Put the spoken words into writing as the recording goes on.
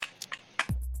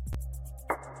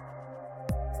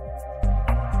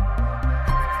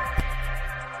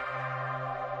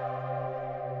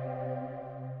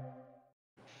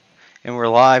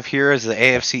live here as the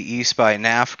AFC East by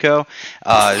NAFCO.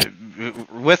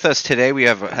 With us today, we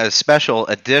have a special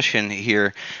edition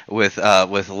here with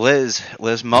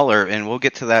Liz Muller, and we'll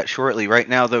get to that shortly. Right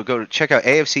now, though, go to check out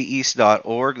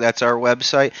AFCEast.org. That's our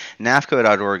website.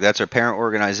 NAFCO.org. That's our parent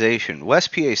organization.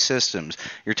 West PA Systems,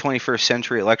 your 21st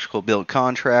century electrical build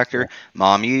contractor.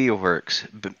 Mom Media Works,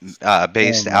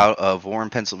 based out of Warren,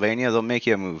 Pennsylvania. They'll make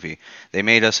you a movie. They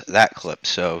made us that clip,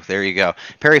 so there you go.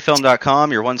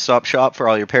 PerryFilm.com, your one-stop shop for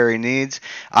all your Perry needs.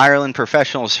 Ireland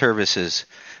Professional Services.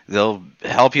 They'll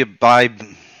help you buy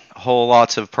whole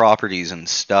lots of properties and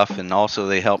stuff, and also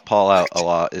they help Paul out a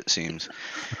lot, it seems.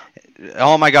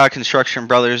 Oh my God, Construction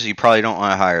Brothers, you probably don't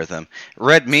want to hire them.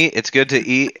 Red Meat, it's good to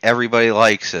eat. Everybody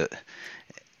likes it.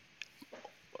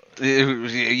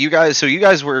 You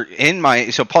guys were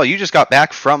in so Paul, you just got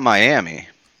back from Miami.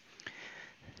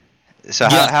 So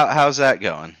yeah. how's that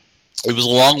going? It was a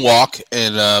long walk,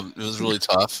 and it was really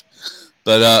tough.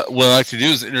 But what I'd like to do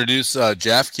is introduce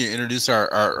Jeff. Can you introduce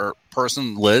our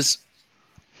person, Liz?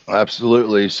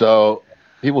 Absolutely. So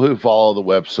people who follow the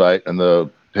website and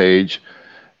the page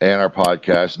and our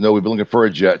podcast know we've been looking for a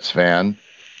Jets fan.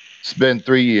 It's been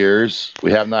 3 years.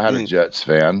 We have not had a Jets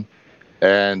fan.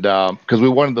 And because we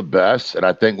wanted the best, and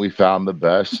I think we found the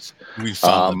best. We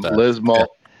found the best.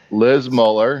 Liz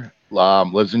Muller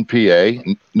lives in PA,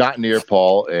 not near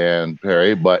Paul and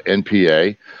Perry, but in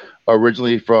PA,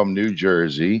 originally from New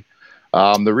Jersey.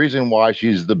 The reason why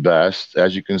she's the best,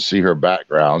 as you can see her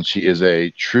background, she is a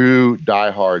true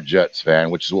diehard Jets fan,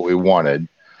 which is what we wanted.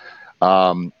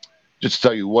 Just to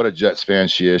tell you what a Jets fan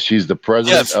she is, she's the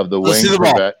president of the Wayne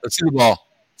Corbett. Let's see the ball.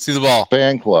 See the ball.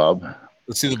 Fan club.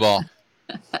 Let's see the ball.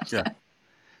 Yeah.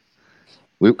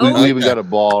 We even got a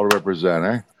ball to represent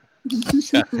her.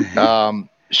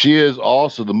 She is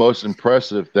also the most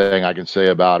impressive thing I can say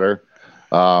about her.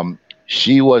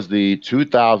 She was the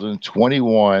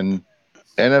 2021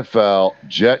 NFL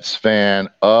Jets fan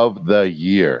of the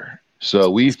year.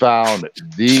 So we found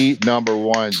the number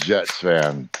one Jets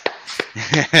fan.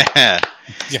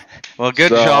 Yeah. Well, good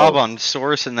job on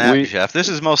sourcing that, Jeff. This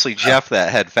is mostly Jeff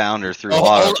that had found her through a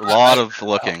lot of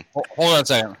looking. Hold on a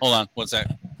second. Hold on 1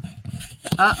 second.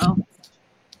 Uh-oh.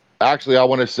 Actually, I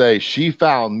want to say she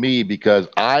found me because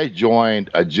I joined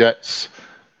a Jets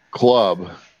club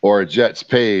or a Jets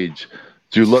page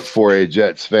to look for a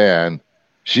Jets fan.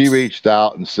 She reached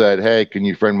out and said, "Hey, can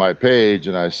you friend my page?"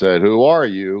 And I said, "Who are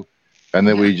you?" And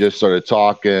then we just started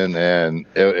talking, and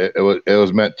it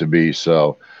was meant to be.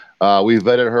 So we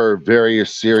vetted her very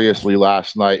seriously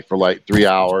last night for like 3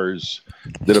 hours,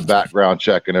 did a background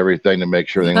check and everything to make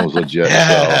sure everything was legit.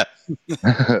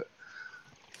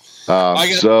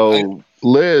 So,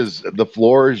 Liz, the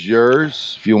floor is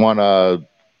yours. If you want to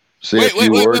say a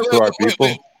few words to our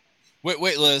people.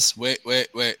 Wait, Liz. Wait.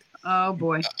 Oh,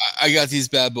 boy. I got these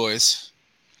bad boys.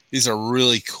 These are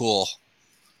really cool.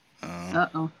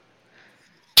 Uh-oh.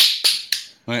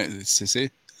 Wait, see?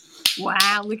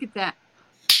 Wow, look at that.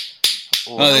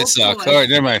 Oh, they suck. All right,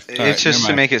 never mind. It's just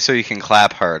to make it so you can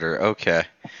clap harder. Okay.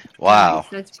 Wow. Nice,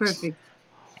 that's perfect.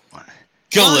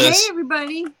 Go, Liz. Hey,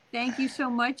 everybody. Thank you so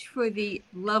much for the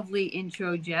lovely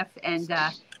intro, Jeff. And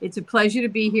it's a pleasure to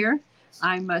be here.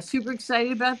 I'm super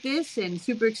excited about this and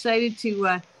super excited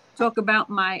to talk about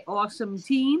my awesome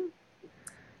team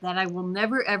that I will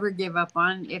never, ever give up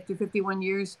on. After 51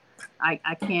 years,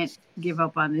 I can't give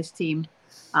up on this team.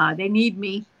 They need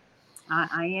me.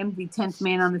 I am the 10th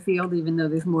man on the field, even though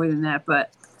there's more than that.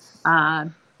 But not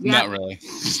really.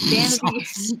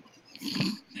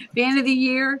 Fan of the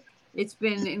year. It's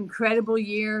been an incredible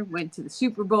year. Went to the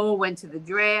Super Bowl, went to the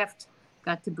draft,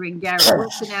 got to bring Garrett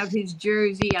Wilson out his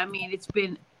jersey. I mean, it's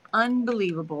been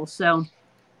unbelievable. So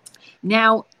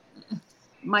now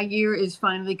my year is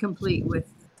finally complete with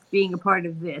being a part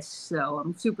of this. So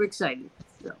I'm super excited.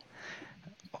 So,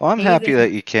 well, I'm happy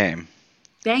that you came.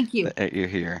 Thank you. That you're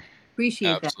here.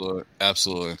 Appreciate that.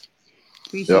 Absolutely.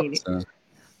 Appreciate it.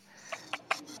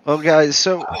 Well, guys,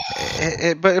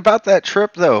 but about that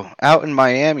trip, though, out in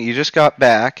Miami, you just got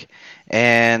back,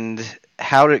 and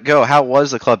how did it go? How was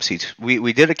the club seats?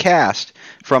 We did a cast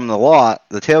from the lot,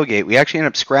 the tailgate. We actually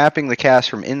ended up scrapping the cast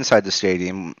from inside the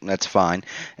stadium. That's fine.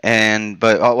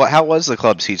 But how was the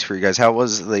club seats for you guys? How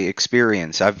was the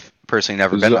experience? I've personally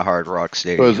never been to Hard Rock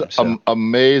Stadium. It was an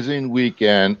amazing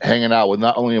weekend hanging out with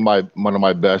not only one of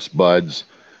my best buds,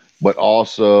 but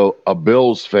also a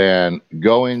Bills fan,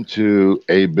 going to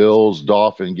a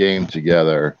Bills-Dolphin game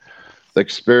together,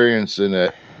 experiencing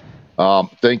it.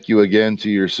 Thank you again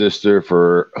to your sister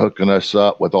for hooking us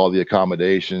up with all the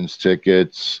accommodations,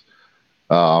 tickets,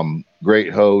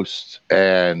 great host.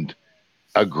 And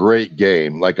a great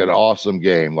game, like an awesome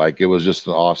game. Like it was just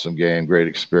an awesome game, great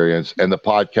experience. And the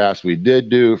podcast we did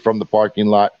do from the parking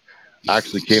lot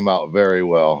actually came out very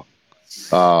well.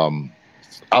 I'm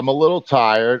a little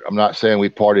tired. I'm not saying we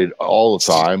partied all the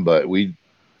time, but we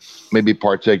maybe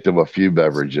partaked of a few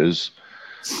beverages.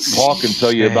 Paul can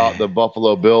tell you about the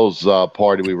Buffalo Bills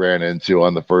party we ran into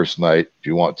on the first night if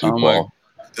you want to, Paul.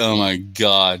 Oh my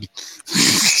God.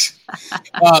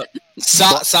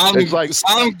 Sodom and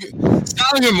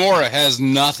Gomorrah has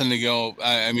nothing to go.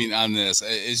 I mean, on this,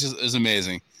 it's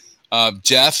amazing.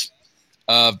 Jeff,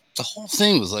 the whole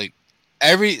thing was like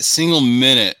every single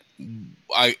minute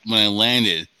when I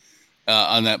landed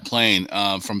on that plane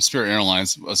from Spirit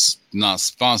Airlines, was not a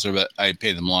sponsor, but I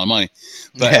paid them a lot of money.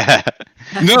 But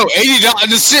no, $80.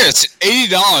 Serious,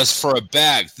 $80 for a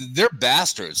bag. They're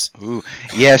bastards. Ooh.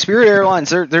 Yeah, Spirit Airlines.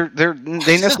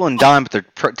 They nickel and dime, but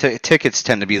their tickets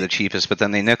tend to be the cheapest. But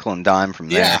then they nickel and dime from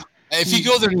there. Yeah, if you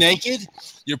go there naked,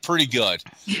 you're pretty good.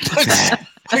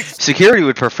 Security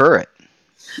would prefer it.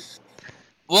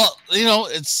 Well,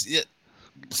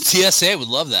 TSA would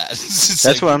love that.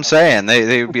 That's what I'm saying.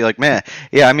 They would be like, man,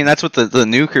 yeah. I mean, that's what the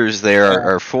nukers there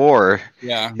are for.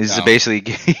 Yeah, is to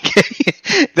basically.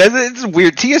 It's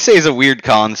weird. TSA is a weird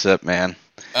concept, man.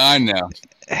 I know.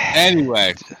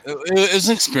 Anyway, it was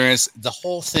an experience. The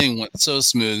whole thing went so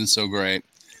smooth and so great.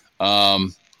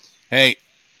 Hey,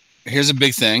 here's a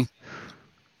big thing.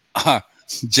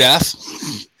 Jeff.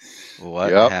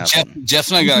 What happened? Jeff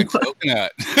and I got a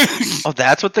coconut. Oh,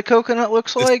 that's what the coconut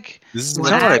looks like? This is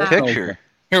not what I picture.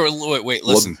 Here, wait,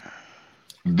 listen.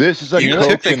 This is a you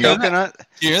coconut. Took the coconut?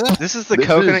 You hear that? This is the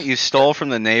coconut you stole from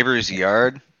the neighbor's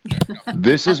yard?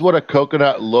 This is what a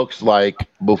coconut looks like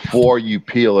before you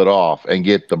peel it off and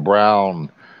get the brown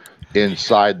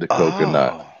inside the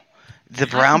coconut. Oh, the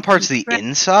brown part's the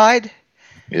inside?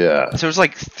 Yeah. So there's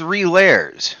like 3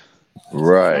 layers.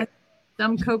 Right.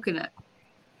 Some coconut.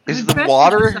 Is the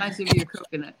water? The size of your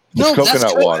coconut. No,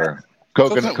 coconut water.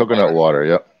 Coconut water.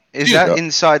 Yep. Is that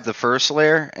inside the first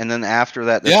layer, and then after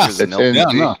that, there's the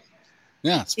milk?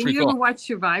 Yeah, it's Did pretty you cool. ever watch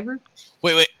Survivor?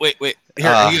 Wait. Here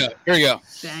you go.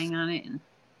 Bang on it.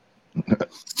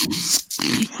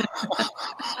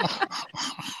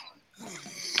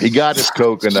 He got his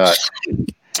coconut.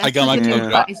 I got my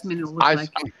coconut.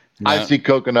 I see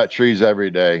coconut trees every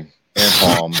day and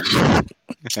palms.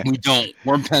 We don't.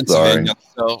 We're in Pennsylvania.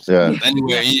 Sorry. So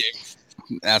anyway,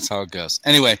 that's how it goes.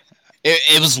 Anyway,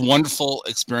 it was a wonderful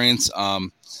experience.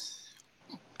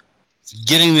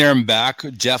 Getting there and back,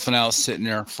 Jeff and I was sitting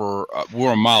there for we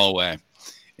were a mile away,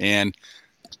 and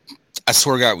I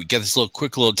swear to God, we get this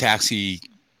quick little taxi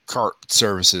cart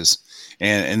services,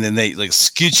 and then they like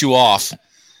scoot you off,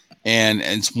 and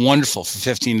it's wonderful for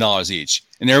 $15 each,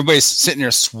 and everybody's sitting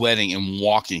there sweating and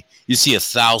walking. You see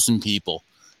 1,000 people.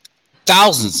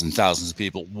 Thousands and thousands of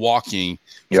people walking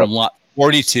from lot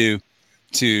 42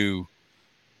 to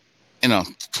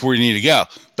where you need to go.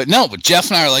 But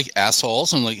Jeff and I are like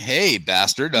assholes. I'm like, hey,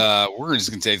 bastard, we're just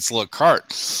going to take this little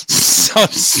cart. So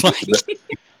it's like...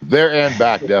 There and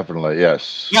back, definitely,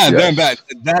 yes. Yeah, there and back.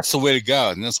 That's the way to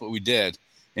go, and that's what we did.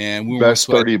 And we best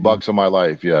 $30 of my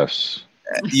life, yes.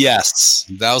 Yes,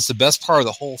 that was the best part of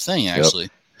the whole thing, actually.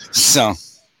 Yep. So...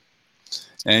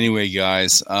 Anyway,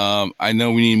 guys, I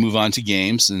know we need to move on to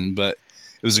games, but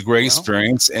it was a great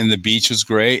experience, and the beach was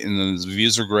great, and the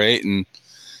views were great, and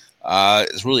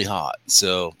it's really hot.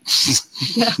 So,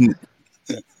 and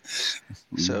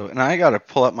I got to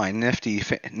pull up my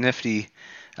nifty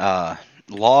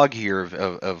log here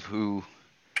of who,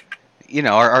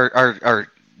 our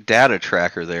data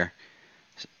tracker there.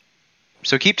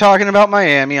 So keep talking about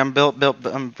Miami. I'm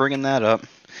bringing that up.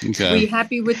 Okay. Were you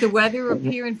happy with the weather up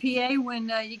here in PA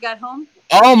when you got home?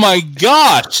 Oh my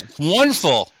gosh,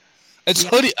 wonderful! It's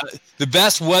hoodie. The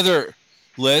best weather,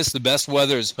 Liz. The best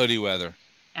weather is hoodie weather.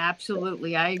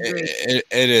 Absolutely, I agree. It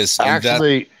is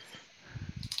actually.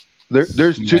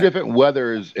 There's 2 different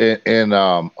weathers in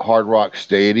Hard Rock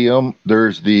Stadium.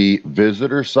 There's the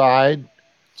visitor side,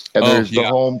 and there's the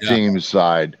home team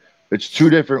side. It's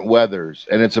 2 different weathers,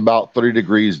 and it's about 30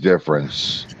 degrees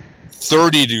difference.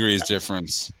 30 degrees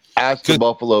difference. Ask the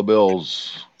Buffalo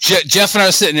Bills. Jeff and I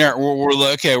are sitting there. We're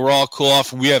like, okay, we're all cool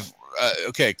off. We have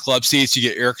club seats. You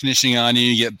get air conditioning on you.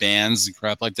 You get bands and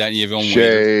crap like that. And you have your own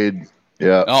shade.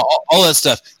 Yeah, all that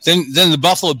stuff. Then the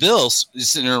Buffalo Bills is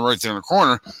sitting there right there in the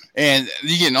corner, and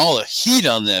you're getting all the heat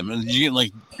on them, and you're getting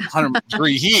like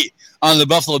 100-degree heat on the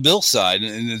Buffalo Bills side,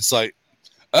 and it's like,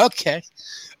 okay.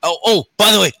 Oh,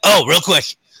 by the way, real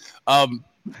quick,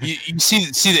 you see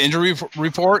the injury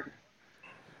report.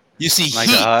 You see My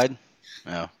heat. God.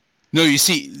 No. No, you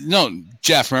see,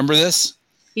 Jeff, remember this?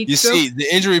 You see the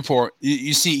injury report.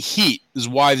 You see heat is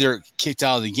why they're kicked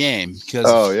out of the game because.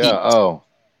 Oh yeah. Oh,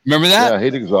 remember that? Yeah,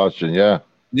 heat exhaustion. Yeah.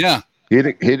 Yeah.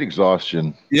 Heat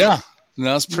exhaustion. Yeah.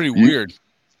 No, that's pretty weird.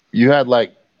 You had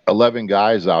like 11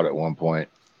 guys out at one point.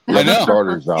 11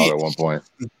 starters out at one point.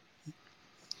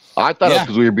 I thought it was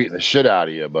because we were beating the shit out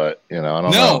of you, but I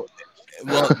don't know.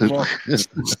 Well,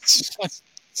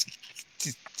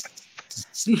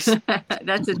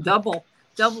 that's a double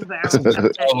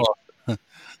barrel.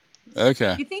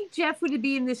 Okay. Do you think Jeff would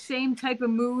be in the same type of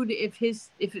mood if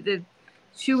the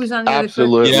shoe was on the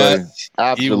Absolutely. other foot?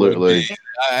 Absolutely.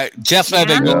 Jeff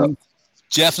and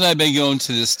I've been going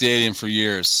to the stadium for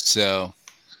years, so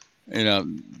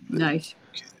Nice.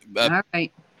 All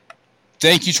right.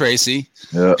 Thank you, Tracy.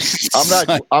 Yeah.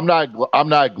 I'm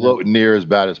not gloating near as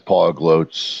bad as Paul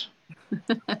gloats.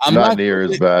 I'm not near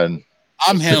as bad.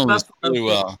 I'm handling this really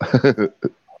well.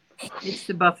 It's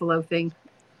the Buffalo thing.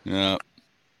 Yeah.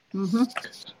 Mm-hmm.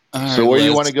 So where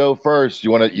you want to go first?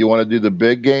 You want to do the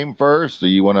big game first, or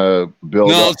you want to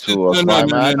build up to a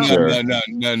climax?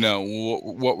 No.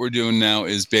 What we're doing now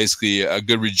is basically a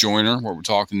good rejoinder. What we're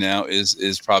talking now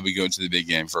is probably going to the big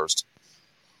game first.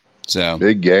 So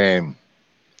big game.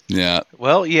 Yeah.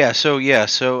 Well, yeah.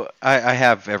 So I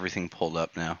have everything pulled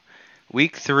up now.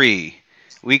 Week three,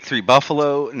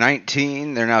 Buffalo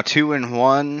 19. They're now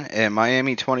 2-1, and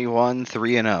Miami 21,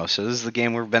 3-0. So this is the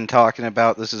game we've been talking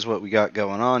about. This is what we got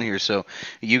going on here. So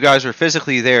you guys are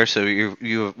physically there. So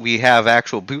we have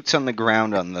actual boots on the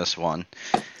ground on this one.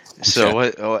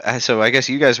 So so I guess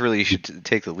you guys really should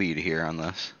take the lead here on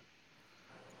this.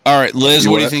 All right, Liz,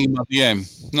 what do you think about the game?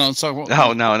 No, let's talk about.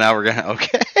 Oh no, now we're gonna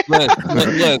Liz.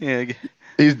 Yeah.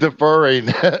 He's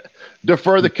deferring.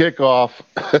 Defer the kickoff.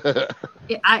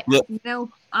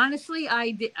 Honestly,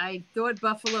 I thought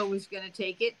Buffalo was going to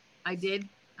take it. I did.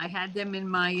 I had them in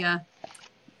my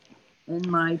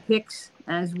picks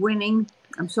as winning.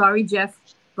 I'm sorry, Jeff,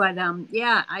 but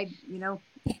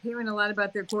hearing a lot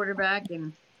about their quarterback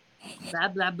and blah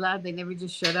blah blah. They never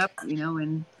just shut up,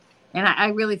 and I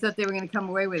really thought they were going to come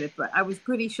away with it, but I was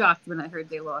pretty shocked when I heard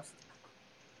they lost.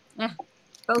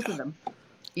 Both of them,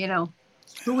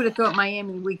 Who would have thought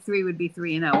Miami week 3 would be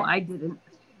 3-0? I didn't.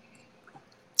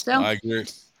 So I agree.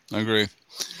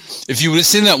 If you would have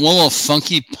seen that one little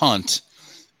funky punt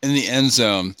in the end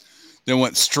zone that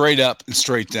went straight up and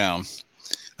straight down,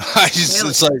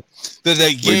 it's like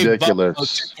that game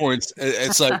ridiculous 2 points.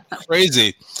 It's like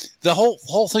crazy. The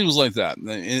whole thing was like that, and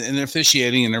the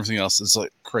officiating and everything else is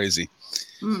like crazy.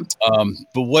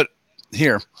 But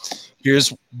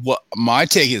here's what my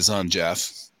take is on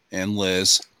Jeff and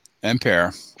Liz and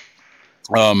Pear.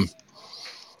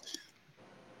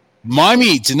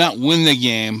 Miami did not win the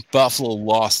game. Buffalo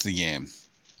lost the game.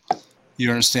 You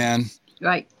understand?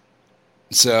 Right.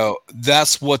 So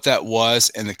that's what that was,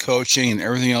 and the coaching and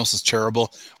everything else is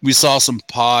terrible. We saw some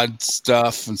pod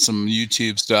stuff and some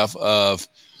YouTube stuff of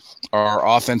our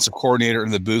offensive coordinator in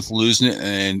the booth losing it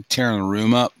and tearing the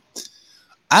room up.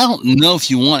 I don't know if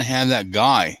you want to have that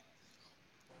guy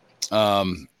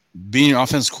being your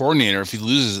offensive coordinator if he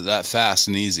loses it that fast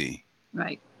and easy.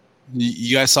 Right.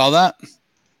 You guys saw that?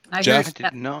 Jeff? I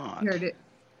did not. Heard it.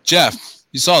 Jeff,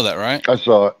 you saw that, right? I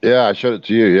saw it. Yeah, I showed it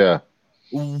to you. Yeah.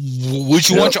 Would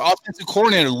you want your offensive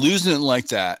coordinator losing it like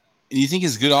that? And you think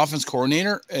he's a good offensive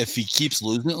coordinator if he keeps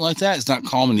losing it like that? It's not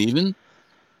calm and even.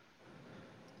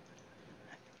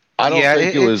 I don't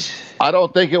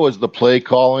think it was the play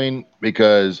calling,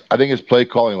 because I think his play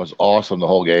calling was awesome the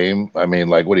whole game. I mean,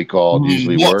 like what he called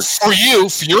usually works for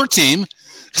your team.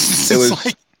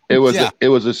 It was a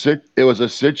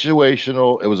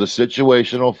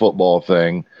situational football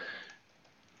thing.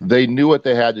 They knew what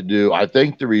they had to do. I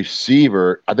think your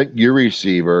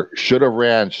receiver should have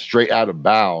ran straight out of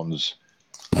bounds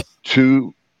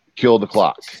to kill the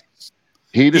clock.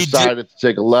 He decided to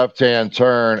take a left-hand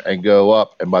turn and go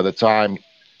up, and by the time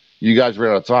you guys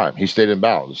ran out of time, he stayed in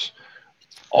bounds.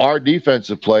 Our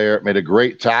defensive player made a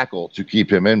great tackle to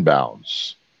keep him in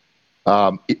bounds.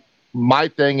 My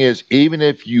thing is, even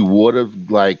if you would have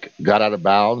got out of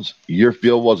bounds, your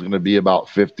field was going to be about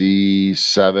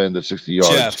 57 to 60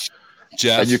 yards.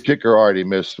 Jeff, and your kicker already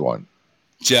missed one.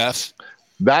 Jeff,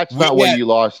 that's not when you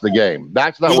lost the game.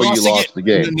 That's not when you lost the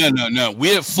game. No.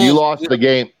 You lost the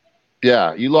game.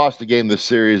 Yeah, you lost the game the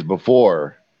series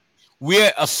before. We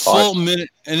had a full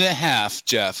minute and a half,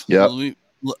 Jeff. Yep.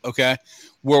 Okay,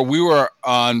 where we were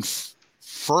on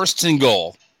first and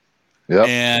goal.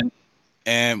 Yep.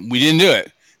 And we didn't do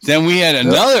it. Then we had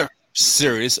another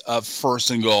series of first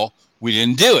and goal. We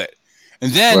didn't do it.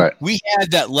 And then we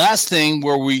had that last thing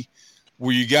where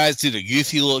you guys did a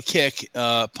goofy little kick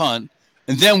punt,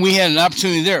 And then we had an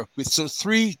opportunity there. So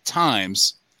 3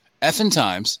 times, effing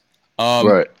times,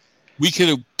 Right. we could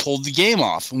have pulled the game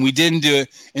off, and we didn't do it.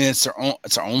 And it's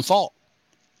our own fault.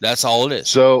 That's all it is.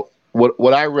 So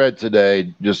what I read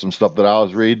today, just some stuff that I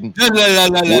was reading.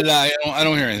 I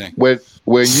don't hear anything.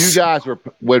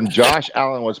 When Josh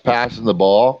Allen was passing the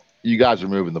ball, you guys were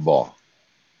moving the ball.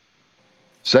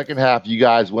 Second half, you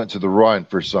guys went to the run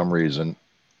for some reason.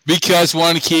 Because we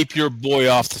want to keep your boy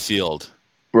off the field.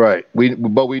 Right.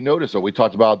 But we noticed, we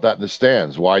talked about that in the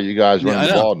stands. Why are you guys running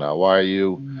the ball now? Why are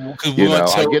you?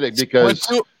 I get it because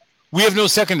we have no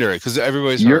secondary because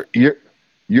everybody's hurt.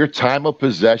 Your time of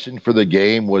possession for the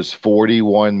game was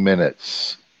 41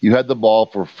 minutes. You had the ball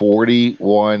for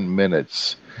 41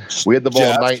 minutes. We had the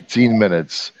ball 19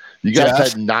 minutes. You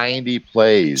guys had 90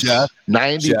 plays.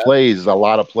 90 plays is a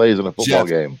lot of plays in a football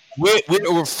game. We had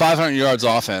over 500 yards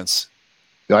offense.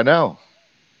 I know.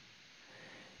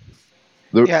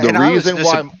 The reason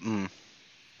why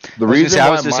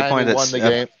Miami won the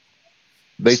game,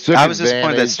 they took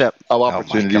advantage of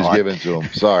opportunities given to them.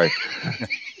 Sorry.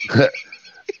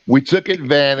 We took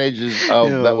advantages of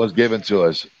that was given to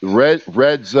us.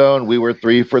 Red zone, we were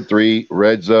 3 for 3.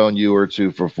 Red zone, you were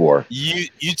 2 for 4. You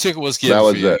took what was given. That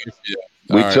was it.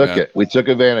 We took it. We took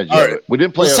advantage of it. We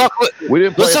didn't play. Let's talk about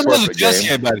the Jets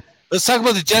game, buddy. Let's talk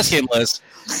about the Jets game, Liz.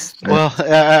 Well,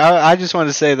 I just want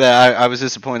to say that I was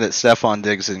disappointed that Stephon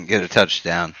Diggs didn't get a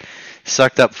touchdown.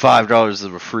 Sucked up $5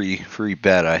 of a free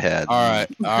bet I had. All right.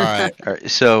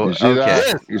 So you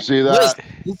see that?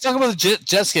 Let's talk about the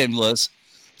Jets game, Liz.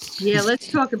 Yeah,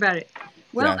 let's talk about it.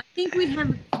 Well, I think we'd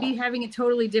be having a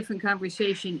totally different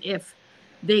conversation if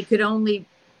they could only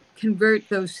convert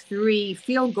those 3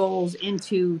 field goals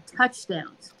into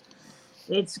touchdowns.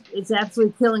 It's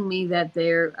absolutely killing me that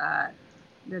they're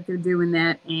doing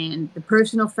that, and the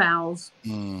personal fouls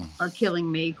are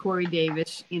killing me. Corey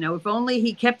Davis, if only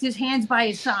he kept his hands by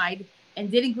his side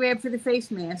and didn't grab for the face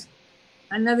mask.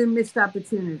 Another missed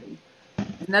opportunity.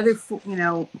 Another,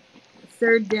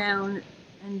 third down.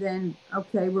 And then,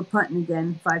 we're punting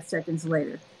again 5 seconds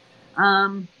later.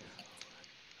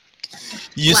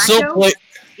 You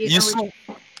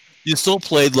still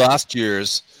played last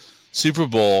year's Super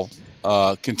Bowl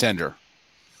contender,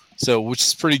 which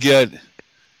is pretty good.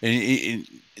 And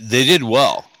they did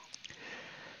well.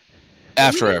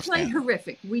 After we didn't play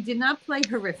horrific. We did not play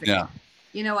horrific. Yeah.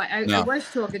 I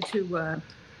was talking to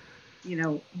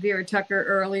Vera Tucker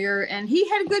earlier, and he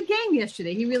had a good game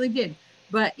yesterday. He really did.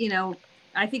 But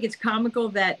I think it's comical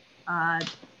that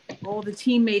all the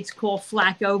teammates call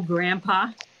Flacco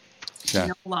Grandpa. Yeah.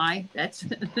 Don't lie, that's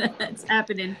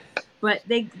happening. But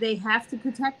they have to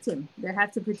protect him. They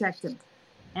have to protect him.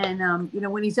 And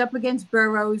when he's up against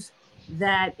Burrows,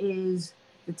 that is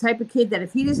the type of kid that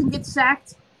if he doesn't get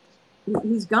sacked,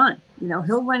 he's gone.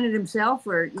 He'll run it himself,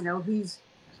 or he's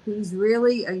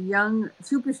really a young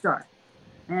superstar.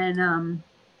 And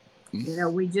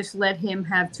we just let him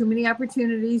have too many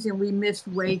opportunities, and we missed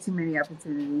way too many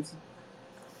opportunities.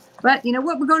 But you know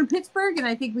what? We're going to Pittsburgh, and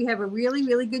I think we have a really,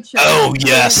 really good shot. Oh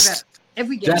yes,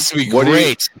 every game. That's gonna be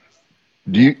great.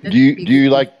 Do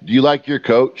you like your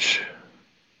coach?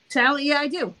 Sally? Yeah, I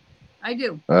do.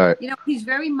 All right. He's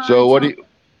very mindful. So what do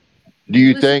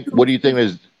you think? What do you think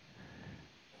is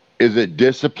it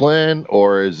discipline,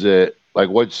 or is it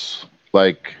what's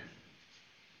like?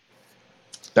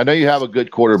 I know you have a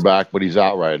good quarterback, but he's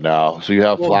out right now. So you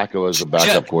have Flacco as a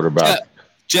backup quarterback.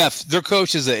 Jeff, their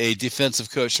coach is a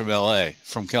defensive coach from LA,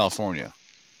 from California.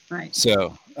 Right.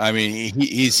 So I mean,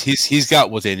 he's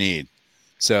got what they need.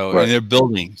 So and they're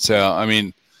building. So I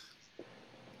mean,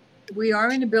 we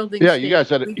are in a building. Yeah, you guys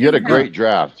had a great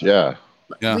draft. Yeah.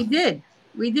 We did.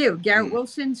 We do. Garrett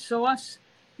Wilson, Sauce.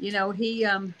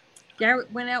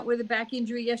 Garrett went out with a back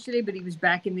injury yesterday, but he was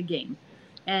back in the game.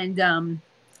 And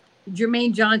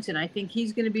Jermaine Johnson, I think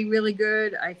he's going to be really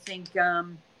good. I think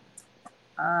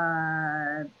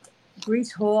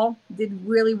Breece Hall did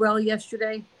really well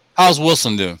yesterday. How's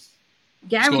Wilson doing?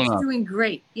 Garrett's doing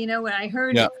great. And I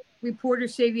heard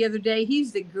reporters say the other day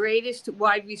he's the greatest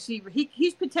wide receiver.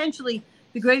 He's potentially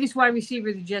the greatest wide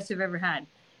receiver the Jets have ever had.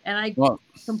 And I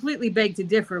completely beg to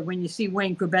differ when you see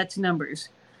Wayne Corbet's numbers.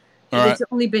 It's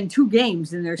only been 2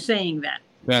 games, and they're saying that.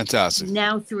 Fantastic.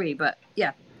 Now 3, but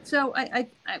yeah. So I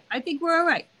think we're all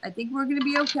right. I think we're going to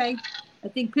be okay. I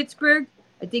think Pittsburgh,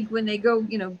 when they go,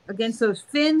 against those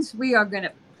Finns, we are going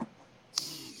to.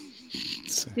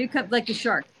 Here comes like a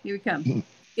shark. Here we come.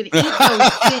 Going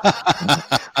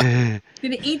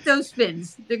to eat those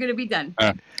Finns. They're going to be done.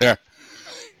 There.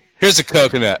 Here's a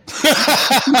coconut.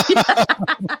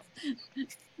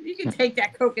 You can take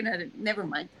that coconut. Never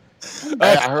mind.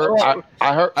 Hey,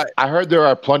 I heard there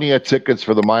are plenty of tickets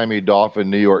for the Miami Dolphin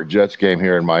New York Jets game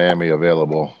here in Miami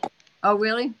available. Oh,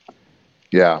 really?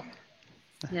 Yeah.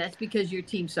 Yeah, that's because your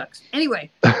team sucks.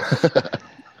 Anyway, they're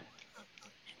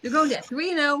going to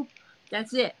 3-0.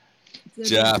 That's it.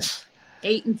 Jeff.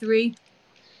 8-3,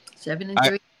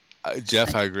 7-3.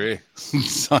 Jeff, I agree.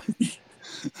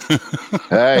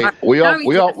 Hey,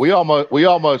 we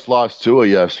almost lost Tua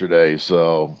yesterday,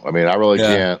 so I mean, I really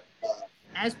can't.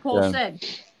 As Paul said,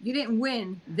 you didn't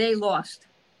win; they lost.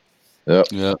 Yep.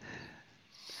 Yep.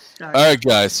 Sorry. All right,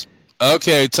 guys.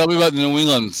 Okay, tell me about the New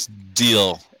England's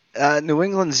deal. New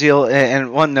England's deal,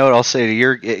 and one note I'll say to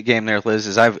your game there, Liz,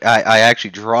 is I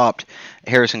actually dropped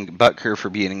Harrison Butker for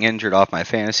being injured off my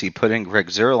fantasy, put in Greg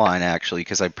Zuerlein actually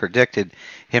because I predicted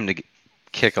him to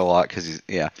kick a lot because he's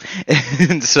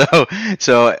and so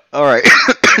all right,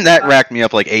 that racked me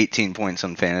up like 18 points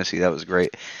on fantasy. That was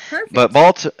great. Perfect. But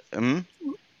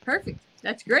Perfect.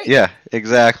 That's great. Yeah,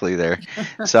 exactly there.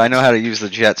 So I know how to use the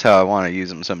Jets how I want to use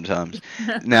them sometimes.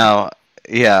 Now.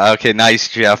 Yeah, okay, nice,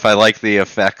 Jeff. I like the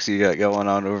effects you got going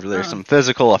on over there. Some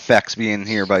physical effects being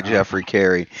here by Jeffrey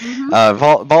Carey.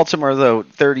 Baltimore, though,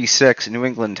 36, New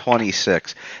England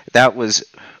 26. That was,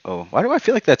 why do I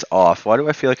feel like that's off? Why do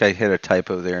I feel like I hit a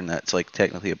typo there and that's like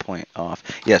technically a point off?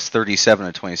 Yes, 37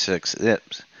 to 26.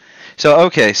 So,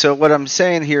 okay, so what I'm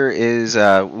saying here is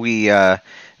we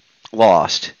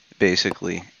lost,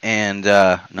 basically. And,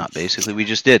 not basically, we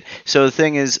just did. So the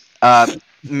thing is,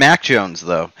 Mac Jones,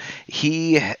 though,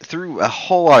 he threw a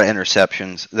whole lot of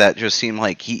interceptions that just seemed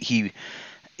like they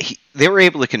were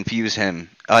able to confuse him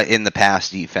in the pass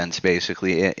defense,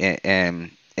 basically, and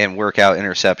work out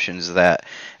interceptions that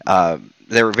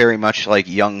they were very much like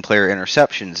young player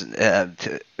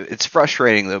interceptions. It's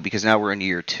frustrating, though, because now we're in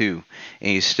year 2, and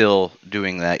he's still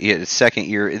doing that. His second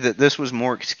year, this was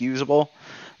more excusable,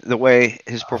 the way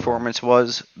his performance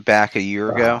was back a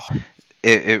year ago.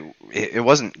 It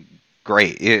wasn't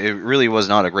great. It really was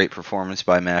not a great performance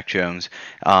by Mac Jones,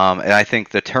 and I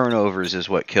think the turnovers is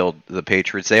what killed the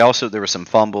Patriots. There were some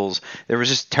fumbles. There was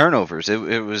just turnovers. It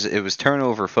was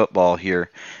turnover football here,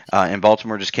 and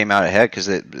Baltimore just came out ahead because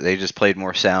they just played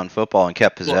more sound football and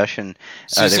kept possession.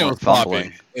 They were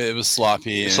fumbling. It was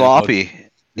sloppy. Sloppy.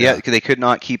 Yeah, they could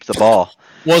not keep the ball.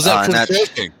 Was that from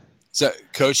coaching? Is that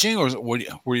coaching, or where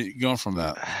are you going from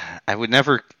that? I would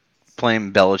never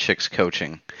blame Belichick's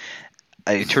coaching.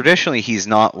 Traditionally, he's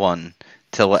not one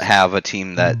to have a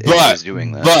team that is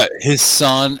doing that. But his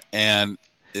son and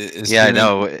I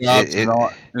know.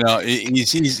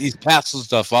 He's passed some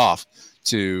stuff off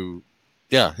to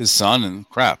his son and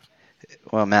crap.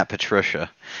 Well, Matt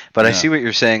Patricia, but I see what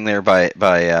you're saying there by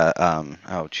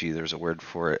there's a word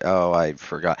for it. Oh, I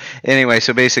forgot. Anyway,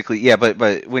 so basically,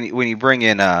 but when you bring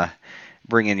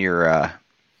in your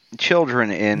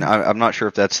children in, I'm not sure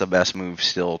if that's the best move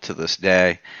still to this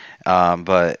day.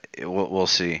 But we'll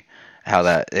see how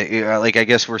that. I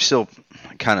guess we're still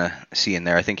kind of seeing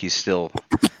there. I think he's still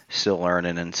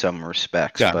learning in some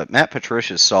respects. Yeah. But Matt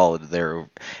Patricia's solid there,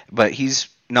 but he's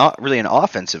not really an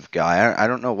offensive guy. I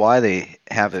don't know why they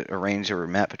have it arranged over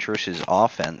Matt Patricia's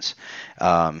offense.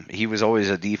 He was always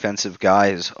a defensive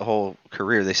guy his whole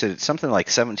career. They said it's something like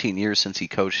 17 years since he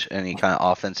coached any kind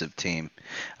of offensive team,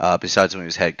 besides when he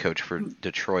was head coach for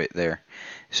Detroit there.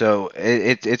 So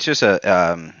it's just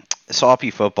a sloppy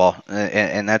football,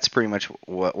 and that's pretty much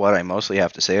what I mostly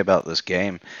have to say about this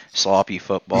game. Sloppy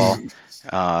football.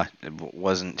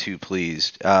 Wasn't too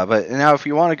pleased. But now, if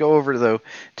you want to go over though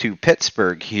to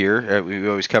Pittsburgh here, we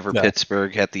always cover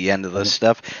Pittsburgh at the end of this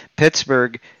stuff.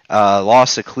 Pittsburgh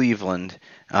lost to Cleveland.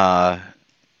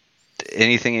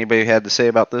 Anything anybody had to say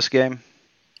about this game?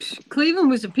 Cleveland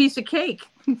was a piece of cake.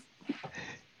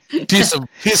 Piece of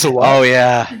what? Oh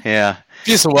yeah.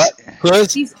 Piece of what,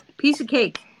 Liz? Piece of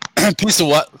cake. Piece of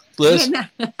what, Liz?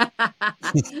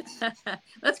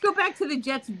 Let's go back to the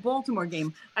Jets-Baltimore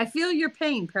game. I feel your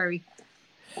pain, Perry.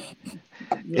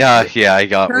 Yeah, I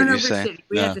got Turnover what you're saying. City.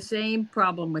 We had the same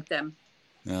problem with them.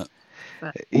 Yeah.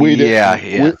 We did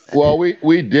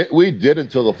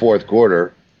until the fourth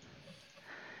quarter.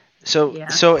 So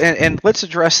let's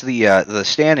address the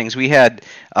standings. We had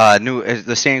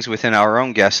the standings within our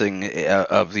own guessing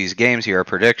of these games here, our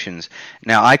predictions.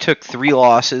 Now, I took 3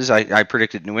 losses. I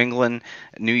predicted New England,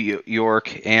 New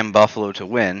York, and Buffalo to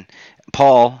win.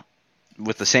 Paul,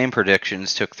 with the same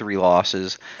predictions, took 3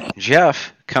 losses.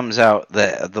 Jeff comes out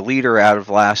the leader out of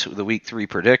the week 3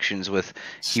 predictions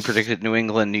he predicted New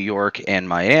England, New York, and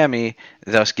Miami,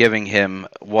 thus giving him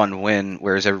 1 win,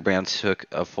 whereas everybody else took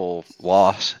a full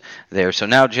loss there. So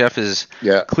now Jeff is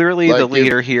clearly the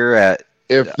leader here at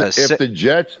if the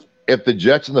if the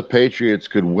Jets and the Patriots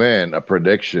could win, a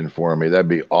prediction for me, that'd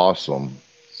be awesome.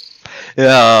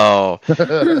 Oh,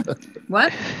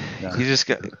 What? you just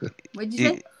got. What'd you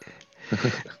say?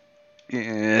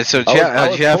 Yeah, so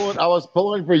I Jeff, was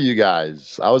pulling for you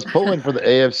guys. I was pulling for the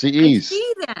AFC I East.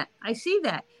 see that. I see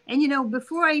that. And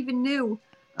before I even knew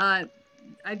I'd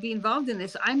be involved in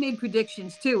this, I made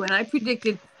predictions too, and I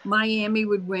predicted Miami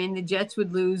would win, the Jets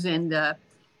would lose, and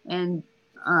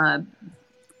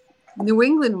New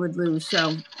England would lose.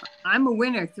 So I'm a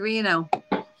winner, 3-0.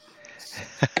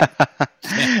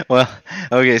 well,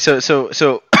 okay,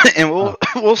 so and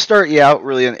we'll start you out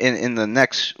really in the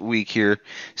next week here,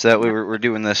 so that way we're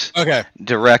doing this Okay.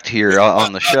 direct here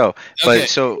on the show. But Okay.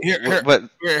 so Here, but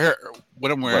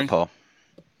what I'm wearing? what,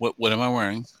 Paul? What am I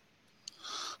wearing?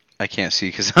 I can't see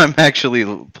because I'm actually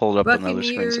pulled up another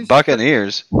screen. So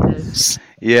Buccaneers. Buccaneers.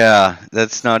 Yeah,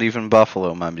 that's not even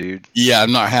Buffalo, my dude. Yeah,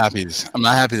 I'm not happy. I'm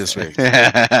not happy this week.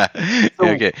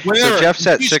 Okay. So Jeff's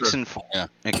at 6-4. Yeah.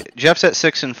 Okay. Jeff's at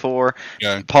 6-4.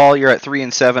 Okay. Paul, you're at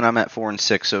 3-7. I'm at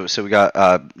 4-6. So we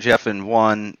got Jeff in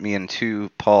 1, me in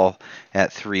 2, Paul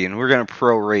at 3, and we're gonna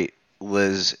prorate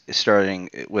Liz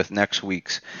starting with next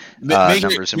week's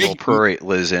numbers, and we'll prorate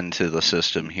Liz into the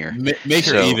system here. Make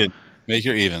her even. Make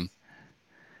her even.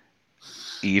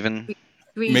 Even?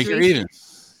 Make her even.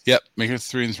 Yep. Make her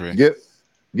 3-3.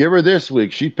 Give her this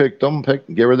week. She picked them.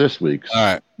 Give her this week. All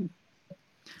right.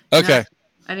 Okay.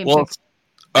 I didn't Well, pick.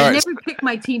 all I right. never pick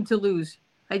my team to lose.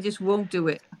 I just won't do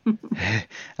it.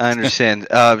 I understand.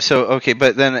 Okay,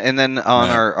 but then on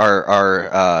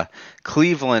our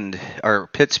Cleveland, our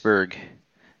Pittsburgh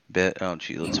bit. Oh,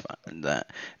 gee, let's find that.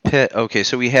 Pitt. Okay,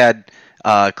 so we had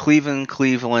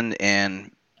Cleveland,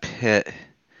 and Pitt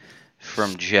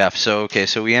from Jeff. So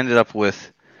we ended up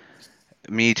with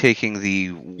me taking the.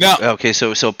 No. Okay,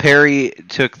 so Perry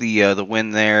took the win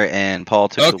there, and Paul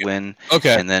took the win.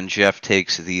 Okay. And then Jeff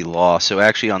takes the loss. So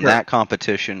actually, on that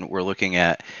competition, we're looking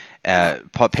at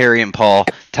Perry and Paul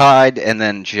tied, and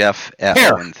then Jeff at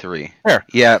 0-3. Fair.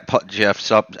 Yeah, Jeff,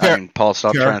 stop. Fair. I mean, Paul,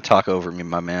 stop Fair. trying to talk over me,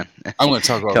 my man. I'm going to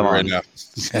talk about Come it right on. now.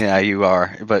 Yeah, you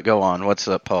are. But go on. What's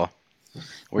up, Paul?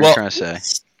 What are you trying to say?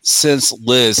 Since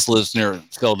Liz lives near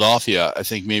Philadelphia, I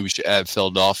think maybe we should add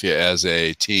Philadelphia as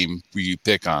a team you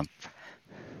pick on.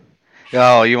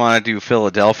 Oh, you want to do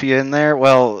Philadelphia in there?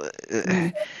 Well,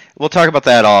 we'll talk about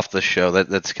that off the show.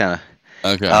 That's kind of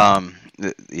Okay.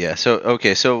 yeah.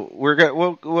 So we're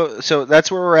going. So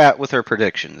that's where we're at with our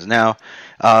predictions now.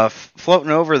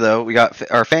 Floating over though, we got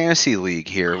our fantasy league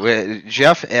here.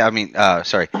 Jeff and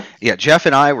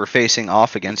I were facing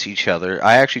off against each other.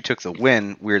 I actually took the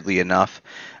win, weirdly enough,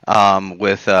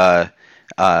 with an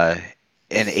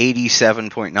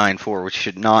 87.94, which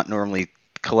should not normally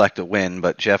collect a win,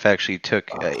 but Jeff actually took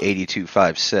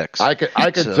 82.56.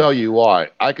 I can tell you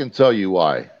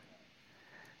why.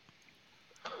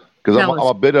 Because I'm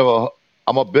a bit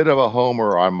of a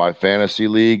homer on my fantasy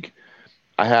league.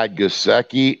 I had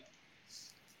Gesicki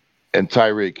and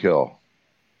Tyreek Hill.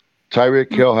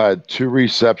 Tyreek Hill had 2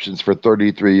 receptions for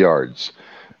 33 yards.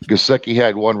 Gesicki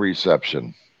had 1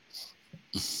 reception.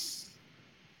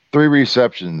 3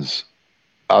 receptions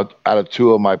out of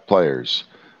 2 of my players.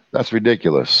 That's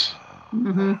ridiculous.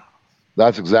 Mm-hmm.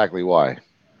 That's exactly why.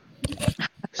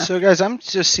 So, guys, I'm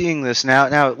just seeing this now.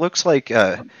 Now, it looks like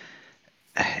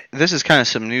this is kind of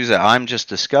some news that I'm just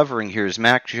discovering here. Is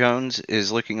Mac Jones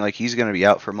is looking like he's going to be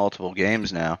out for multiple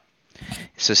games now. He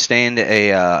sustained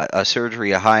a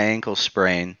surgery, a high ankle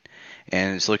sprain,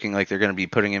 and it's looking like they're going to be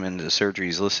putting him into surgery.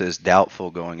 He's listed as doubtful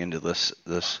going into this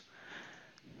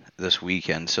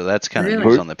weekend. So that's kind of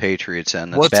news on the Patriots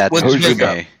end. That's bad news for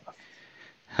me.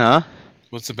 Huh?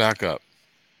 What's the backup?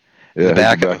 Yeah, The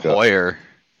backup Hoyer.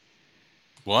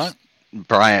 What?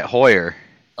 Bryant Hoyer.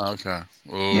 Okay.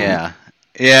 Ooh. Yeah.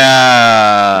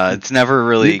 Yeah. It's never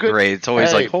really great. It's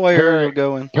always like Hoyer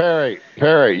going. Perry,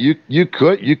 you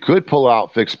could pull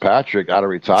out Fitzpatrick out of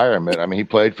retirement. I mean, he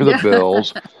played for the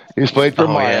Bills. He's played for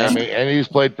Miami, and he's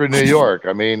played for New York.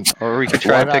 I mean, or we could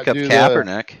try and pick up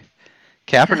Kaepernick.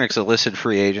 Kaepernick's a listed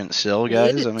free agent still,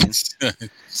 guys. I mean,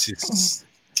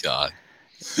 God.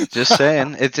 Just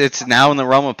saying, it's now in the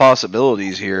realm of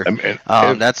possibilities here.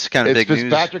 That's kind of big news. If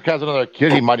Fitzpatrick has another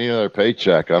kid, he might need another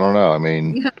paycheck. I don't know. I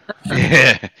mean,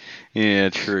 yeah,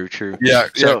 true. Yeah,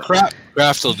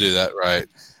 Kraft will do that, right?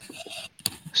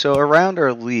 So around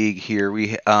our league here,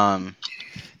 we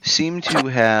seem to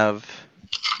have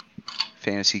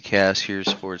Fantasy Cast here,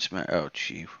 Sportsman. Oh,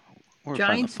 gee, we're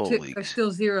Giants full leagues. are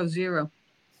still 0-0.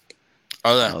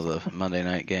 Oh, the Monday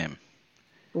night game.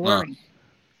 Boring.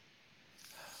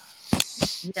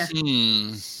 Yeah.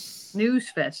 News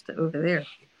fest over there.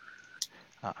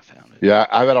 I found it. Yeah,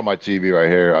 I have it on my TV right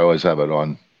here. I always have it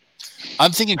on.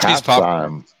 I'm thinking cheese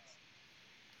popcorn. Halftime.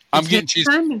 I'm It's getting cheese.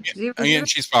 time. I'm getting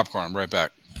cheese popcorn. I'm right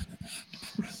back.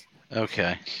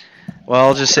 Okay. Well,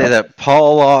 I'll just say that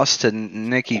Paul lost to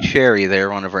Nikki Cherry there,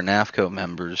 one of our NAFCO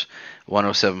members,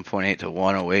 107.8 to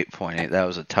 108.8. That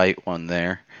was a tight one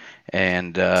there.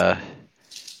 And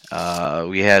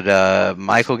we had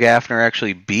Michael Gaffner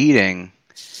actually beating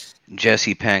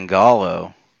Jesse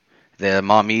Pangallo. The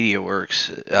Mom Media Works,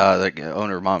 the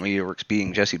owner of Mom Media Works,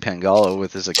 beating Jesse Pangallo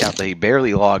with his account that he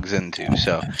barely logs into.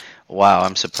 So, wow,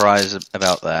 I'm surprised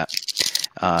about that.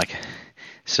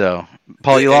 So,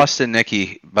 Paul, you lost to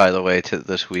Nikki, by the way, to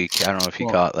this week. I don't know if you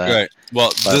caught that. Right. Well,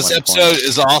 By this 1 episode point.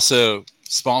 is also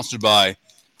sponsored by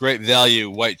Great Value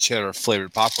White Cheddar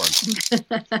flavored popcorn.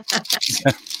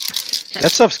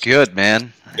 That stuff's good,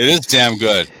 man. It is damn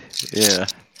good. Yeah.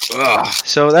 Ugh.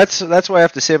 So that's what I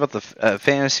have to say about the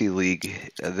fantasy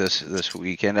league this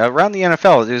weekend. Around the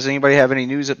NFL, does anybody have any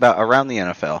news about around the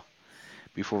NFL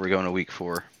before we go into week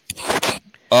 4?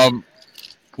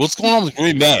 What's going on with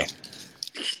Green Bay?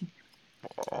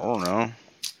 I don't know.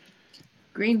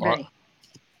 Green Bay.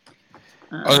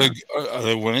 Are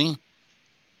they winning?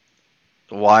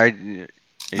 Why?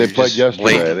 They played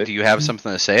yesterday. Do you have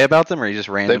something to say about them, or are you just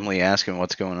randomly asking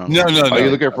what's going on? No. Are you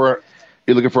looking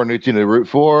for a new team to root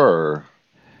for, or?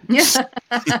 Yeah.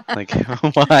 Like,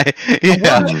 why?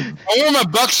 Yeah. I wear my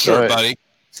Bucks shirt, buddy.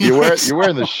 You're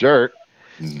wearing the shirt.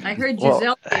 I heard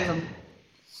Giselle gave him.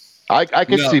 I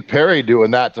could see Perry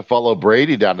doing that to follow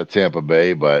Brady down to Tampa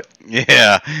Bay, but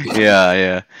Yeah.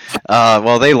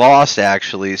 Well, they lost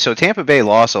actually. So Tampa Bay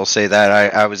lost. I'll say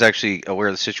that. I was actually aware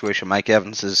of the situation. Mike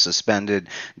Evans is suspended.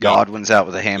 Godwin's out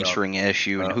with a hamstring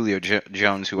issue, and Julio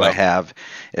Jones, who I have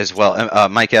as well.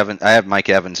 Mike Evans. I have Mike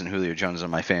Evans and Julio Jones on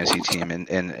my fantasy team,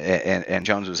 and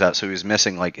Jones was out, so he was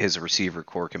missing like his receiver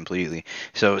core completely.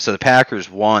 So the Packers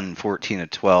won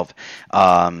 14-12.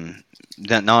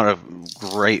 Not a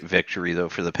great victory, though,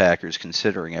 for the Packers,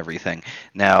 considering everything.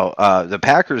 Now, the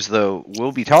Packers, though,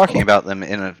 we'll be talking about them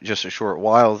in just a short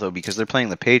while, though, because they're playing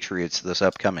the Patriots this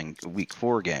upcoming Week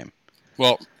 4 game.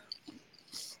 Well,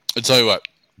 I'll tell you what.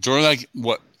 Jordan,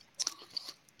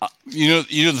 you know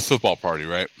the football party,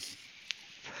 right?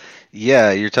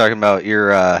 Yeah, you're talking about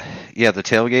the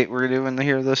tailgate we're doing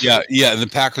here this Yeah, the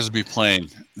Packers will be playing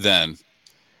then.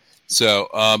 So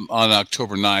on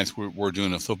October 9th, we're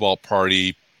doing a football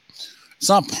party. It's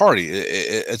not a party.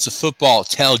 It's a football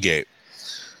tailgate.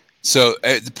 So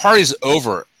the party's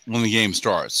over when the game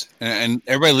starts. And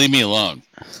everybody leave me alone.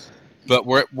 But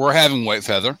we're having White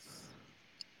Feather.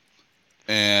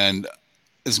 And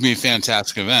it's going to be a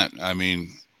fantastic event. I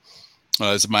mean,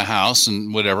 it's my house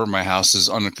and whatever. My house is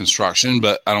under construction,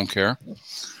 but I don't care.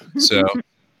 So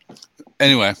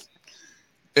anyway,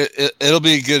 it'll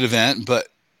be a good event, but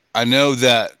I know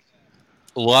that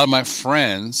a lot of my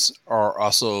friends are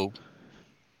also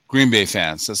Green Bay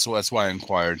fans. That's why I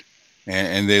inquired,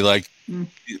 and they like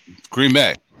Green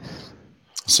Bay.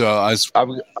 So I've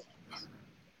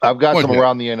got some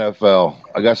around the NFL.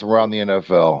 I got some around the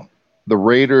NFL. The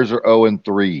Raiders are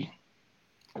 0-3.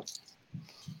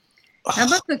 How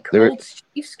about the Colts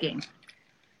Chiefs game?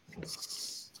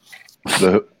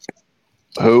 The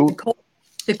who?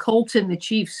 The Colts and the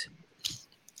Chiefs.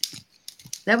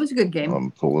 That was a good game.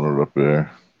 I'm pulling it up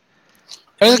there.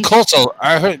 I heard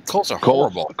Colts are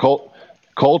horrible.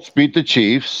 Colts beat the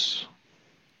Chiefs.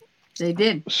 They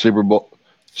did. Super Bowl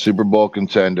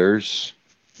contenders.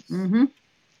 Mm-hmm.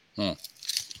 Hmm.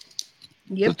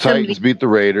 Yep, The Titans beat the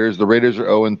Raiders. The Raiders are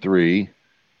 0-3.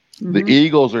 Mm-hmm. The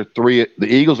Eagles are 3. The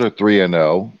Eagles are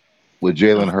 3-0 with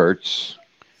Jalen Hurts.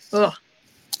 Ugh.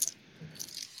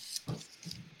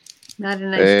 Not a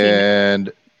nice team.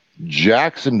 And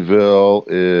Jacksonville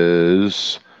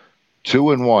is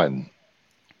 2-1.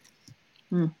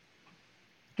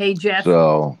 Hey, Jeff.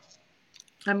 So,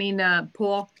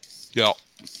 Paul. Yeah.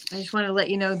 I just want to let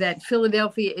you know that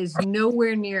Philadelphia is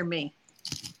nowhere near me.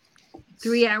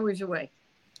 3 hours away.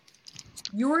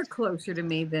 You're closer to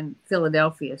me than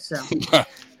Philadelphia, so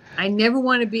I never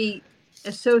want to be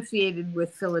associated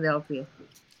with Philadelphia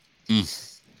in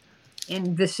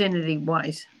vicinity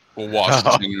wise. Well,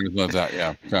 Washington like that,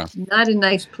 yeah. Not a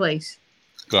nice place.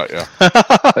 Got ya.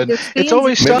 It's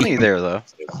always sunny there, though.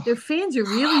 Their fans are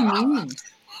really mean.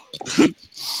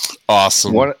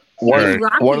 Awesome. one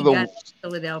Rocky of the got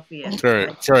Philadelphia.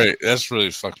 Very. That's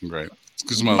really fucking great.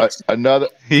 another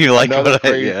You like another what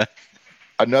crazy, yeah.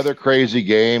 Another crazy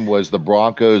game was the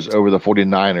Broncos over the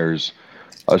 49ers,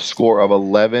 a score of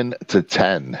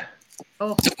 11-10.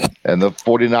 Oh, And the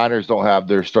 49ers don't have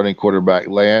their starting quarterback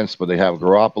Lance, but they have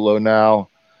Garoppolo now.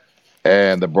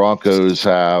 and the Broncos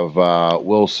have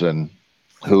Wilson,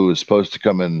 who is supposed to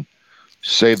come and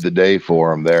save the day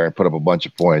for him there and put up a bunch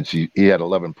of points. He had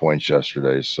 11 points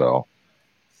yesterday, so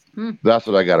that's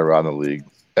what I got around the league.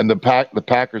 And the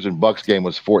Packers and Bucks game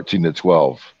was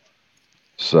 14-12.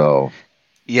 So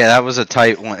Yeah, that was a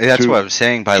tight one. That's what I was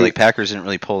saying. Packers didn't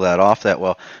really pull that off that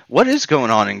well. What is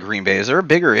going on in Green Bay? Is there a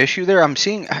bigger issue there? I'm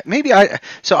seeing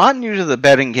So I'm new to the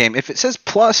betting game. If it says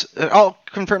plus, I'll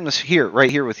confirm this right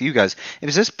here with you guys. If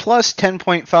it says plus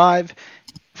 10.5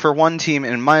 for one team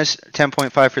and minus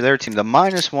 10.5 for their team, the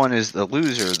minus one is the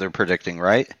loser. They're predicting,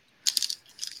 right?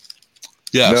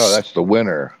 Yes. No, that's the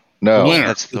winner. No, The winner.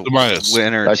 That's the minus.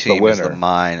 winner That's the team is the winner.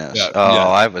 minus. Yeah, Oh, yeah.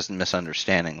 I was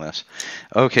misunderstanding this.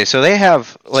 Okay, so they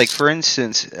have, for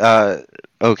instance, yep.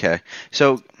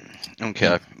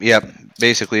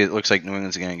 Basically, it looks like New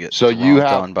England's going to get So you romped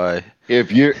have- on by.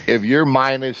 if you're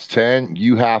minus 10,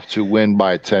 you have to win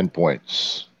by 10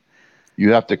 points.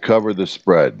 You have to cover the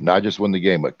spread, not just win the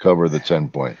game, but cover the 10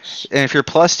 points. And if you're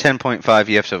plus 10.5,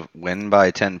 you have to win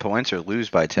by 10 points or lose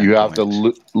by 10 You points? have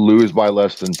to lose by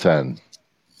less than 10.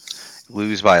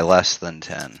 Lose by less than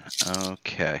 10.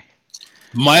 Okay.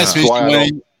 Minus That's why I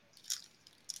winning.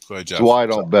 Go ahead, Jeff. That's why I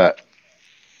don't bet.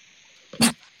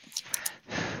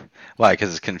 Why?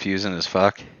 Because it's confusing as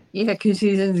fuck? Yeah, because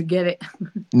he doesn't get it.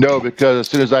 No, because as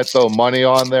soon as I throw money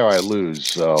on there, I lose.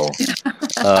 So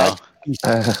Oh.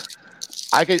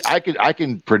 I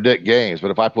can predict games,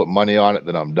 but if I put money on it,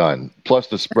 then I'm done. Plus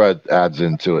the spread adds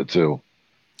into it too.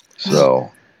 So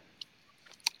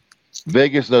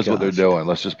Vegas knows what they're Gosh. doing.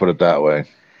 Let's just put it that way.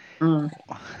 Mm.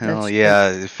 Well, That's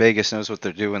yeah, if Vegas knows what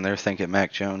they're doing. They're thinking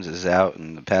Mac Jones is out,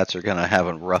 and the Pats are going to have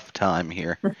a rough time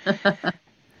here.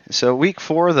 So week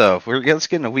 4, though, let's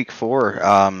get into week 4.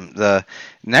 The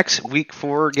next week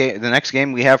 4 game, the next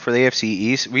game we have for the AFC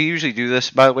East. We usually do this,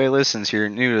 by the way, Liz, since you're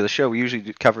new to the show. We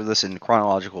usually cover this in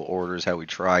chronological order, is how we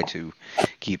try to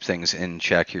keep things in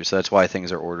check here. So that's why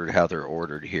things are ordered how they're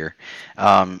ordered here.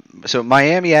 So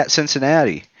Miami at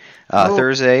Cincinnati.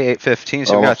 Thursday, 8:15.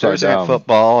 So we got upside Thursday Night down.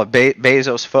 Football, a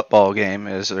Bezos football game,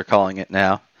 as they're calling it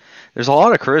now. There's a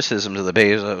lot of criticism to the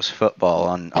Bezos football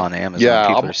on Amazon. Yeah,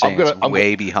 People I'm are saying gonna- it's I'm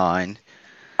way behind.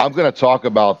 I'm going to talk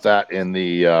about that in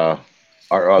the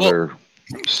our other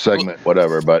segment,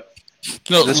 whatever. But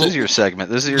No, This is your segment.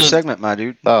 This is your segment, my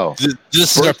dude. This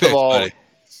is our first of pick, all, buddy.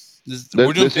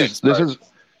 We're doing picks. this is.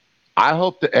 I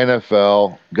hope the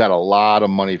NFL got a lot of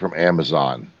money from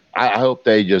Amazon. I hope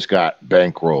they just got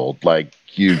bankrolled like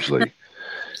hugely,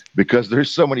 because there's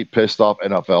so many pissed off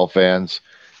NFL fans.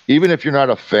 Even if you're not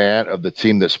a fan of the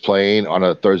team that's playing on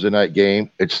a Thursday night game,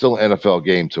 it's still an NFL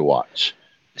game to watch.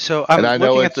 So I'm And I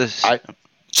know looking at this.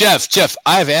 Jeff,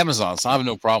 I have Amazon, so I have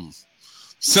no problem.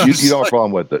 So You don't have a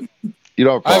problem with it. You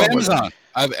don't have a I have problem with it. Amazon.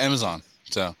 I have Amazon.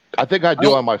 So I think I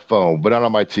do on my phone, but not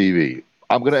on my TV.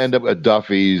 I'm going to end up at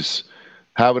Duffy's,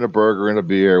 having a burger and a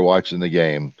beer, watching the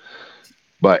game.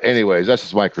 But anyways, that's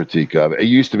just my critique of it. It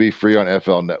used to be free on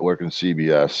FL Network and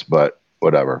CBS, but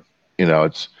whatever. You know,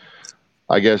 it's.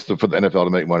 I guess for the NFL to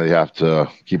make money, they have to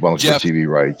keep on the Jeff- TV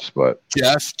rights. But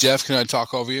Jeff, can I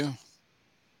talk over you?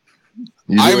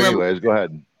 you do I remember- anyways. Go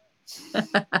ahead.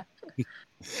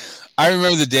 I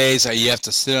remember the days that you have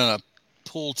to sit on a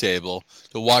pool table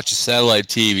to watch a satellite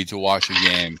TV to watch a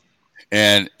game,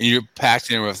 and you're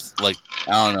packed in with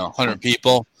 100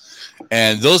 people,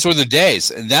 and those were the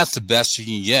days, and that's the best you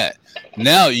can get.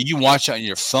 Now you can watch it on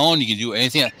your phone, you can do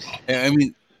anything. I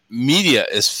mean, media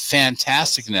is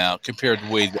fantastic now compared to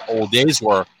the way the old days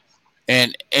were,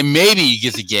 and maybe you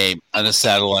get the game on a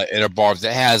satellite at a bar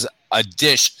that has a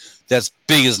dish that's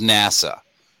big as NASA.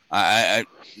 I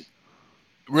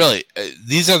really,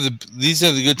 these are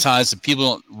the good times that people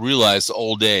don't realize the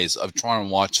old days of trying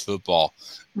to watch football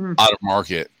out of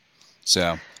market.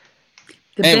 So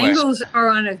The Anyways. Bengals are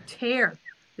on a tear.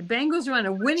 The Bengals are on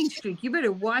a winning streak. You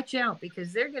better watch out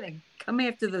because they're going to come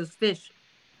after those fish.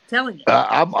 I'm telling you.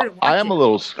 I'm Better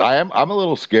watch a it.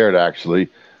 little scared actually.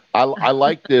 I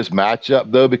like this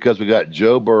matchup though, because we got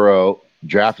Joe Burrow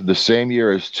drafted the same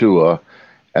year as Tua,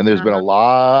 and there's been a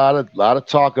lot of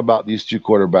talk about these two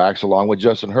quarterbacks along with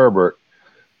Justin Herbert,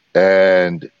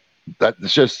 and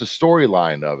that's just the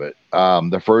storyline of it.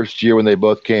 The first year when they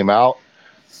both came out,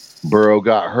 Burrow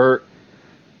got hurt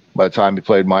by the time he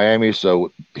played Miami,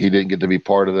 so he didn't get to be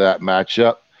part of that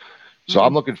matchup. So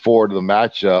I'm looking forward to the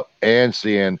matchup and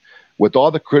seeing, with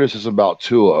all the criticism about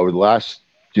Tua over the last,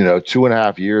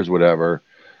 2.5 years, whatever,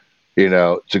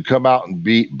 to come out and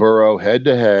beat Burrow head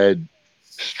to head,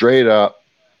 straight up,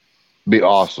 be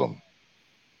awesome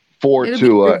for It'll be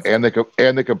Tua good.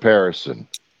 and the comparison.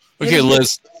 okay, It'll be-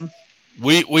 Liz,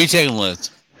 we taking Liz.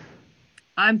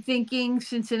 I'm thinking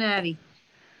Cincinnati.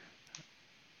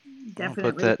 I'll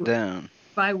Definitely. put that down.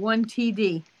 By 1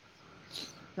 TD.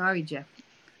 Sorry, Jeff.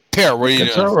 Pear, what are you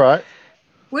It's doing? all right.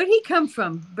 Where did he come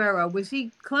from, Burrow? Was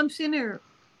he Clemson or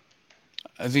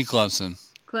I think Clemson.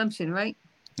 Clemson, right?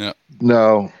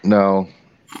 No. No?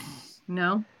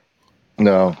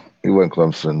 He went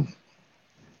Clemson.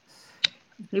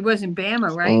 He wasn't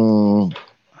Bama, right?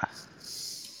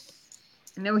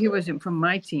 I know he wasn't from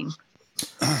my team.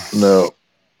 No.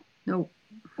 No.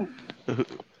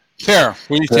 Pear,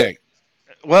 what do you think?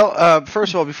 Well,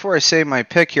 first of all, before I say my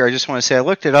pick here, I just want to say I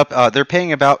looked it up. They're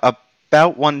paying about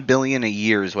 $1 billion a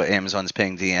year is what Amazon's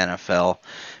paying the NFL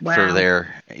for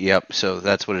their. Yep. So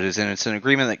that's what it is, and it's an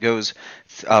agreement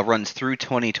that runs through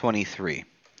 2023.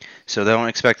 So they don't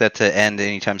expect that to end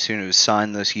anytime soon. It was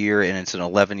signed this year, and it's an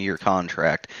 11-year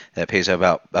contract that pays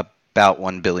about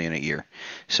 $1 billion a year.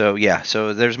 So yeah,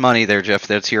 so there's money there, Jeff.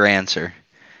 That's your answer.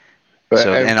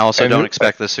 So and also don't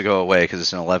expect this to go away because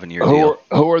it's an 11-year deal.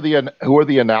 Who are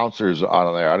the announcers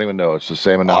on there? I don't even know. It's the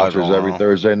same announcers every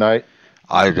Thursday night.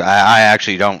 I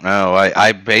actually don't know.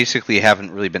 I basically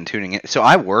haven't really been tuning in. So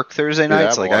I work Thursday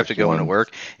nights. I have to go into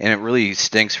work, and it really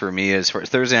stinks for me. As far as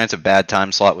Thursday night's a bad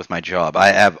time slot with my job.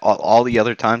 I have all the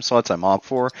other time slots I'm off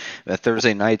for. But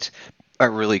Thursday nights are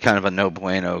really kind of a no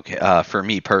bueno for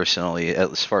me personally,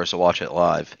 as far as to watch it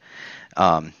live.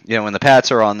 When the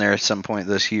Pats are on there at some point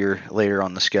this year, later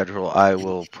on the schedule, I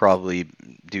will probably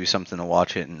do something to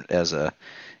watch it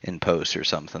in post or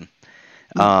something.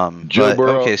 Joe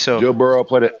Burrow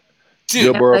played at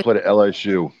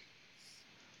LSU.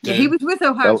 Yeah, he was with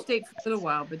Ohio State for a little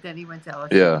while, but then he went to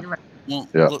LSU. Yeah. Right.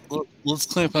 Well, let's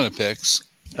clamp on the picks.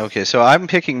 Okay, so I'm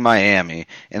picking Miami,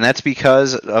 and that's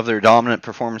because of their dominant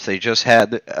performance they just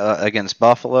had against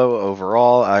Buffalo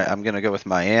overall. I'm going to go with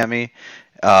Miami.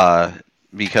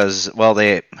 Because, well,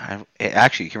 they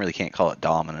actually you really can't call it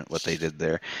dominant what they did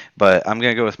there, but I'm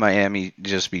going to go with Miami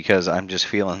just because I'm just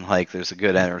feeling like there's a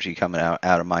good energy coming out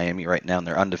of Miami right now, and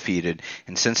they're undefeated,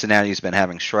 and Cincinnati's been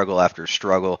having struggle after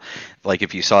struggle. Like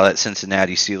if you saw that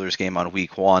Cincinnati Steelers game on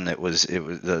week 1, it was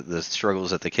the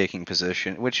struggles at the kicking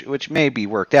position, which may be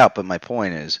worked out, but my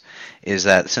point is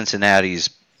that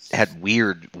Cincinnati's had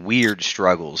weird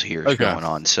struggles here going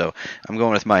on, so I'm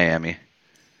going with Miami.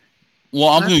 Well,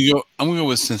 I'm gonna go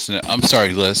with Cincinnati. I'm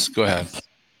sorry, Liz. Go ahead.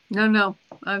 No.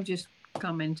 I'm just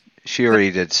coming. She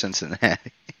already did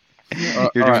Cincinnati.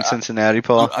 You're doing Cincinnati,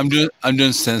 Paul? I'm doing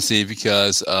Cincy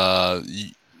because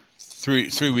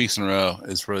 3 weeks in a row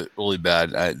is really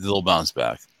bad. They'll bounce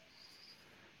back.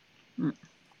 There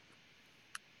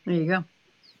you go.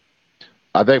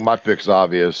 I think my pick's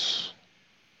obvious.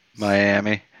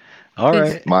 Miami. All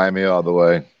right. Miami all the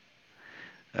way.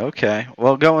 Okay.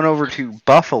 Well, going over to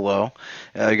Buffalo,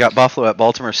 you got Buffalo at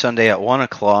Baltimore Sunday at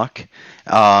 1:00.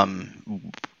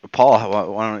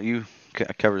 Paul, why don't you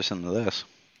cover some of this?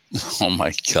 Oh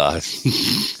my God.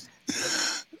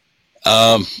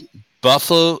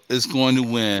 Buffalo is going to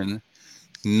win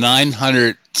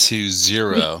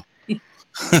 900-0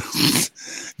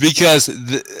 because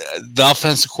the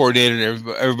offensive coordinator and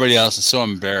everybody else is so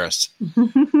embarrassed.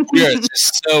 We are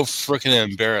just so freaking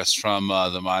embarrassed from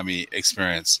the Miami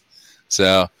experience.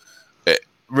 So,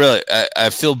 really, I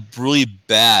feel really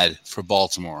bad for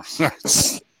Baltimore.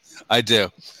 I do,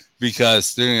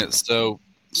 because they're going to get so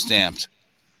stamped.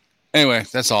 Anyway,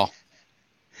 that's all.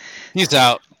 He's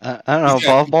out. I don't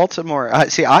know. Baltimore.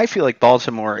 I feel like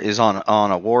Baltimore is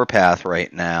on a warpath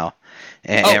right now,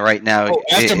 and right now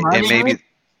it maybe.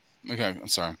 Okay, I'm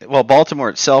sorry. Well, Baltimore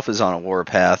itself is on a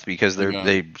warpath because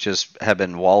they just have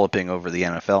been walloping over the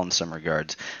NFL in some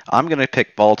regards. I'm going to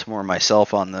pick Baltimore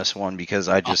myself on this one because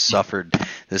I just suffered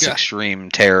this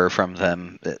extreme terror from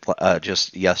them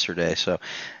just yesterday. So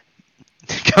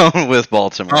going with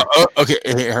Baltimore. Okay,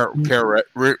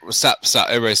 stop.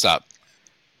 Everybody stop.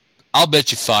 I'll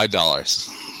bet you $5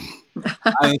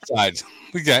 on the side.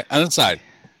 Okay, on the side.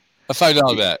 A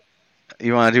 $5 bet.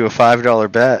 You want to do a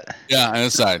 $5 bet? Yeah, on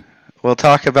the side. We'll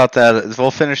talk about that. We'll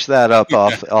finish that up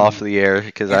off the air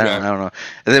because I don't know.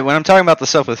 When I'm talking about the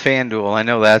stuff with FanDuel, I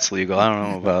know that's legal. I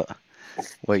don't know about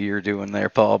what you're doing there,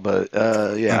 Paul. But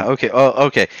yeah, okay. Oh,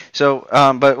 okay. So,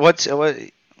 but what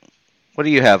do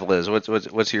you have, Liz?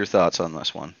 What's your thoughts on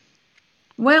this one?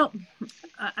 Well,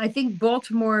 I think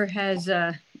Baltimore has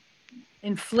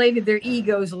inflated their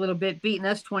egos a little bit, beating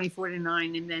us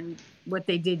 24-9, and then what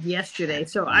they did yesterday.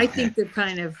 So I think they're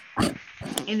kind of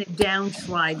in a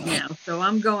downslide now. So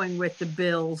I'm going with the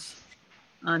Bills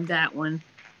on that one.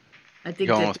 I think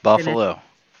going with Buffalo. I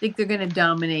think they're going to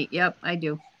dominate. Yep, I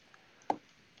do.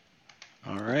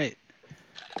 All right,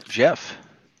 Jeff.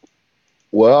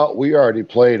 Well, we already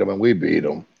played them and we beat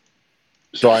them.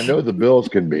 So I know the Bills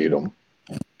can beat them,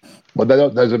 but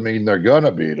that doesn't mean they're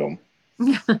gonna beat them.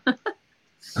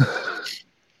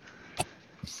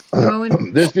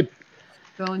 Going, this de-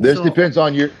 going this solo. depends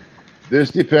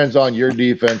on your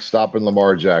defense stopping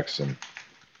Lamar Jackson.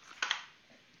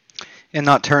 And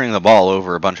not turning the ball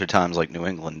over a bunch of times like New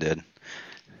England did.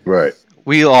 Right.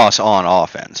 We lost on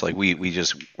offense. Like we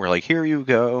just were like, here you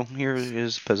go. Here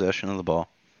is possession of the ball.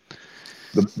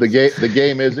 The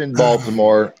game is in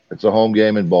Baltimore. It's a home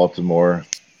game in Baltimore.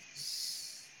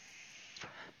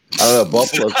 I don't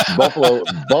know.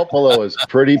 Buffalo is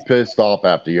pretty pissed off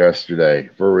after yesterday,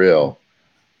 for real.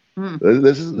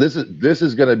 This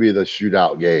is going to be the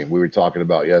shootout game we were talking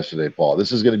about yesterday, Paul.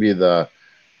 This is going to be the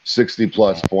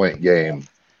 60+ point game.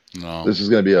 No, This is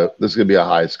going to be a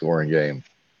high scoring game.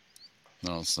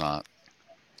 no, it's not.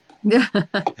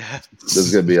 This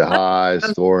is going to be a high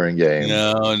scoring game.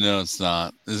 No, it's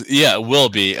not. Yeah, it will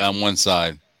be on one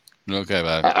side. Okay,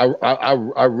 about it.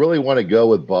 I really want to go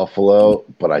with Buffalo,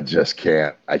 but I just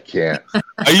can't. I can't.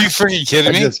 Are you freaking kidding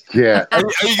I me? just can't. Are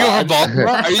you going for Baltimore?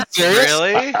 Are you serious?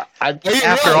 Really? After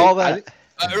really? all that?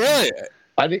 Really?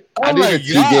 I need Oh my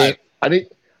a God.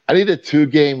 I need a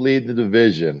 2-game lead in the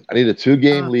division. I need a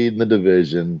 2-game lead in the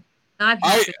division. Not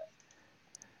happening.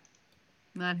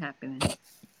 Not happening.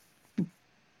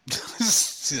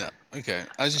 Yeah. Okay.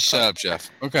 I just shut up, Jeff.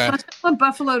 Okay. I want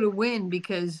Buffalo to win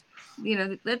because,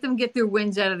 let them get their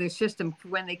wins out of their system.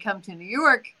 When they come to New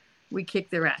York, we kick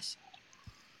their ass.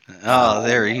 Oh,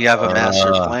 there you have a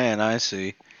master plan. I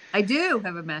see. I do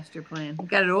have a master plan. I've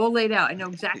got it all laid out. I know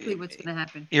exactly what's going to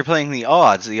happen. You're playing the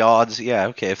odds. The odds, yeah,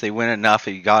 okay. If they win enough,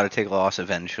 you got to take a loss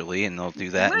eventually, and they'll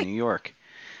do that Right. in New York.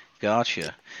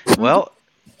 Gotcha. Well,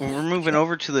 we're moving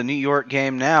over to the New York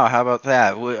game now. How about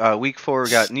that? Week 4, we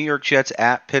got New York Jets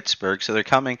at Pittsburgh, so they're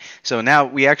coming. So now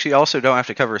we actually also don't have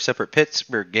to cover a separate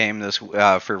Pittsburgh game this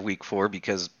for Week 4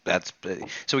 because that's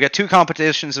so we got 2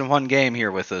 competitions in one game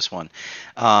here with this one.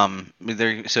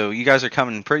 So you guys are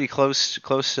coming pretty close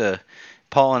to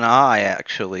Paul and I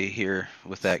actually here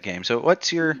with that game. So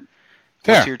what's your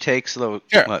takes though?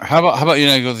 Here, how about you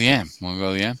and I go to the game? Want to go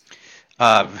to the game?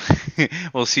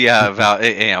 We'll see about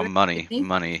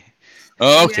money.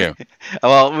 Oh, okay.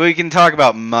 Well, we can talk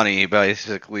about money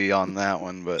basically on that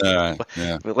one, but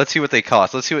Yeah. but let's see what they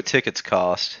cost. Let's see what tickets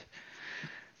cost.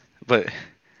 But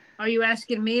Are you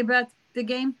asking me about the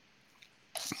game?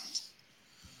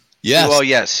 Yes. well,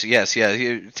 yes.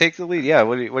 You take the lead. Yeah.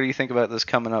 What do you think about this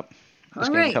coming up? This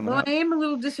All game right. coming Well, up? I am a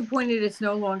little disappointed it's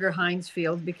no longer Heinz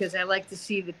Field because I like to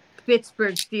see the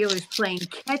Pittsburgh Steelers playing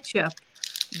catch up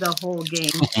the whole game.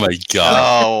 Oh my God.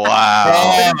 Oh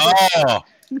wow! Oh,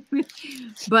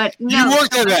 But no, you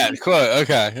worked on that. Cool.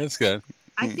 Okay, that's good.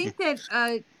 I think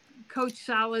that Coach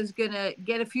Sala is going to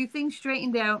get a few things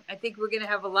straightened out. I think we're going to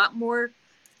have a lot more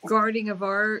guarding of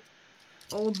our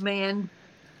old man.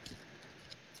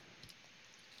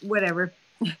 Whatever.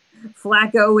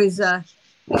 Flacco is,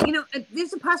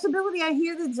 there's a possibility I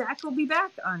hear that Zach will be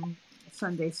back on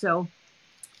Sunday. So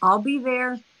I'll be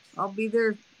there. I'll be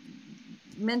there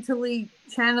mentally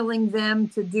channeling them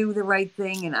to do the right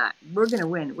thing. And we're going to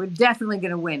win. We're definitely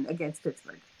going to win against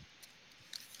Pittsburgh.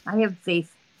 I have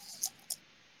faith.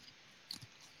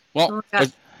 Well,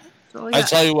 That's all I I got.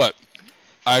 tell you what,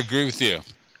 I agree with you.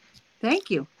 Thank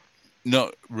you.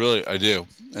 No, really, I do,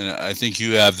 and I think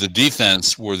you have the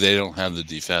defense where they don't have the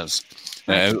defense.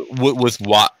 With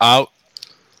Watt out,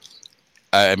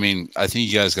 I mean, I think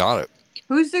you guys got it.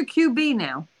 Who's their QB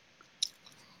now?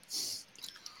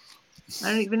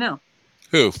 I don't even know.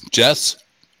 Who? Jets?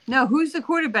 No, who's the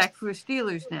quarterback for the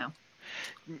Steelers now?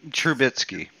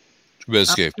 Trubisky.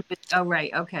 Trubisky. Oh,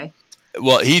 right. Okay.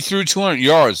 Well, he threw 200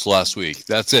 yards last week.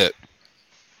 That's it.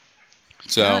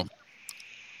 So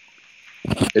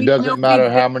It doesn't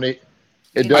matter how many.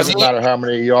 It doesn't matter how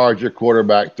many yards your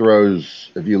quarterback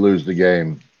throws if you lose the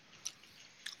game.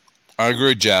 I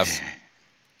agree, Jeff.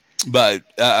 But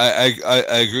I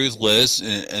agree with Liz,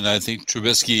 and I think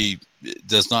Trubisky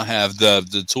does not have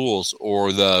the tools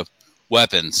or the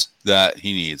weapons that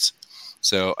he needs.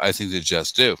 So I think the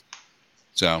Jets do.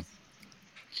 So,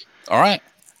 all right.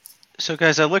 So,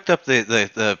 guys, I looked up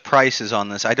the prices on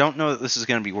this. I don't know that this is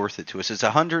going to be worth it to us. It's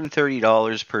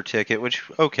 $130 per ticket, which,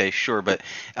 okay, sure, but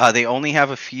they only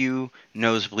have a few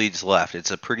nosebleeds left.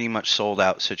 It's a pretty much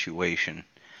sold-out situation.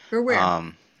 For where?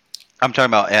 I'm talking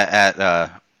about at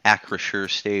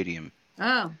Acrisure Stadium.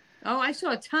 Oh, I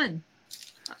saw a ton.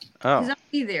 Oh. Because I'll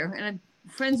be there, and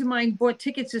friends of mine bought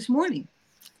tickets this morning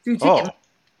through Ticket Oh.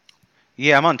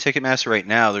 Yeah, I'm on Ticketmaster right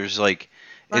now. There's it's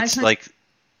 500 like,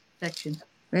 section.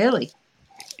 Really?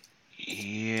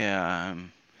 yeah.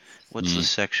 What's the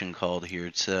section called here?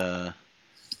 It's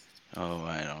Oh,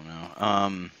 I don't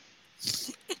know.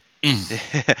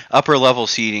 Upper level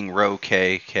seating, row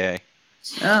K.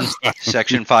 Oh,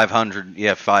 Section 500,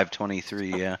 yeah,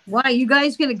 523, yeah. why you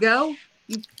guys gonna go?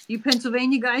 You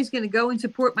Pennsylvania guys gonna go and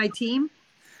support my team?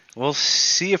 We'll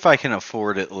see if I can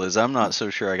afford it, Liz. I'm not so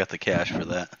sure I got the cash for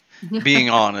that. Being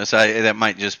honest, that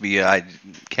might just be a I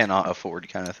cannot afford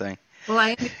kind of thing. Well,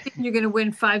 I understand you're gonna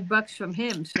win $5 from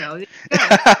him, so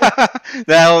there you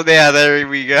go. Yeah, there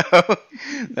we go.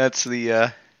 That's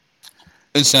the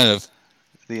Incentive.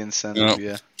 incentive,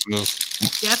 yeah.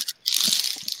 Jeff,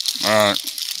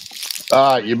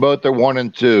 All right. You both are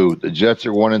 1-2. The Jets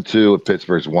are 1-2.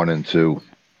 Pittsburgh's 1-2.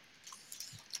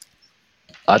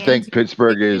 I And- think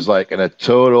Pittsburgh is like in a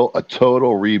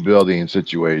total rebuilding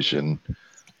situation.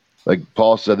 Like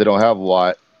Paul said, they don't have a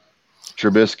lot.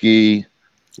 Trubisky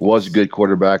was a good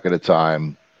quarterback at a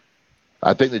time.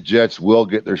 I think the Jets will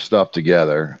get their stuff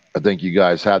together. I think you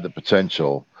guys have the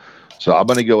potential. So I'm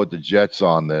going to go with the Jets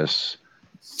on this.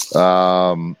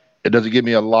 It doesn't give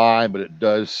me a line, but it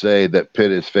does say that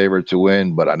Pitt is favored to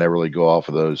win, but I never really go off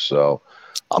of those. So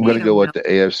I'm going to go with the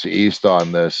AFC East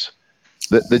on this.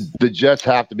 The Jets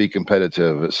have to be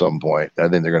competitive at some point. I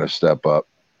think they're going to step up.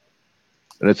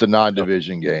 And it's a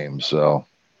non-division game, so.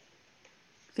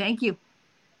 thank you.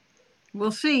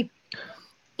 We'll see.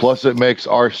 Plus, it makes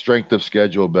our strength of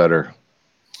schedule better.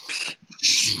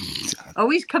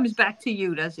 Always comes back to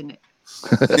you, doesn't it?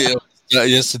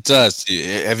 Yes, it does.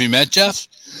 Have you met Jeff?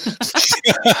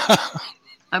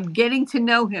 I'm getting to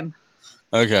know him.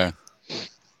 Okay.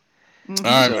 Mhm.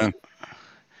 All right, man.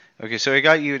 Okay, so I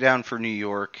got you down for New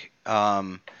York.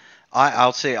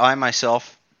 I'll say I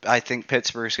myself, I think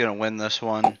Pittsburgh's going to win this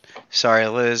one. Sorry,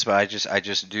 Liz, but I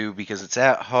just do because it's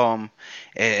at home,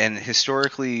 and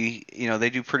historically, they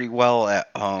do pretty well at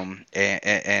home,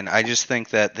 and I just think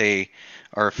that they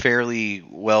are a fairly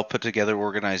well put together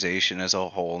organization as a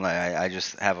whole, and I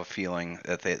just have a feeling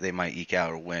that they might eke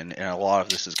out a win, and a lot of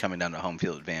this is coming down to home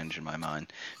field advantage in my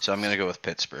mind. So I'm going to go with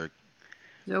Pittsburgh.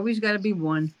 There's always got to be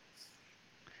one.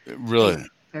 Really?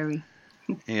 Perry.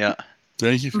 Yeah.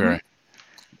 Thank you, Perry.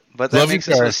 But that Love you, makes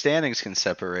it so Perry. the standings can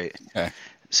separate. Okay.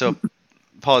 So,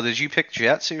 Paul, did you pick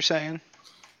Jets, you're saying?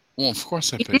 Well, of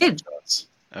course I He picked did. the Jets.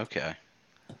 Okay.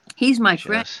 He's my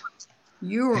friend. Jets.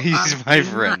 You're He's my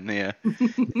friend, yeah.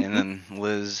 And then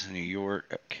Liz, New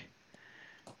York.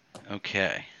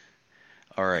 Okay.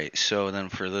 All right. So then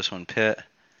for this one, Pitt,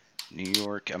 New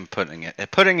York. I'm putting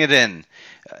it in,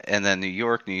 and then New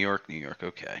York.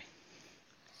 Okay.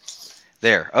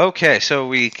 There. Okay. So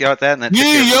we got that, and that took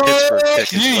care of the Pittsburgh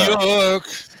pick as well. New York.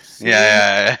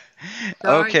 Yeah.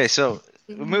 Sorry. Okay. So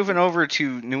moving over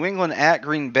to New England at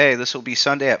Green Bay. This will be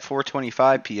Sunday at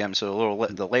 4:25 p.m. So a little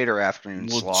the later afternoon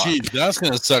Well, slot. gee, that's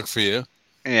gonna suck for you.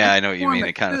 Yeah, I know what you mean. Former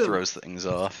It kind of two. throws things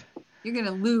off. You're gonna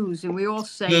lose, and we all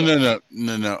say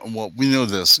No. Well, we know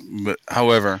this, but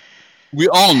however, we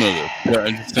all know this. Yeah,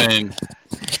 I'm just saying.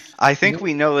 I think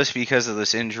we know this because of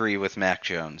this injury with Mac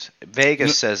Jones.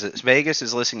 Vegas says it. Vegas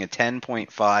is listing a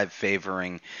 10.5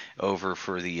 favoring over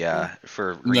for the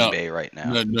for Green Bay right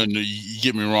now. No. You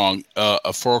get me wrong. A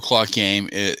 4:00 game,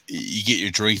 you get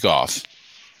your drink off.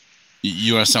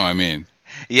 You understand what I mean?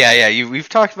 Yeah. We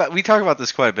talk about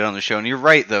this quite a bit on the show, and you're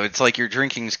right though. It's like your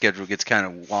drinking schedule gets kind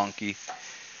of wonky.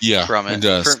 Yeah, from it. It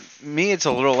does. For me, it's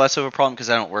a little less of a problem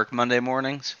because I don't work Monday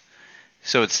mornings,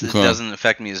 so it doesn't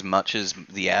affect me as much as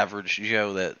the average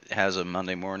Joe that has a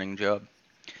Monday morning job.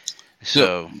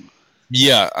 So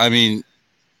yeah, I mean,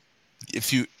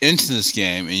 if you enter this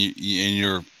game and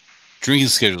your drinking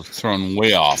schedule is thrown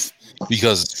way off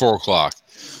because it's 4:00,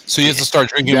 so you have to start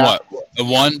drinking what, at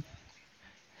 1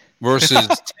 versus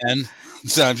 10.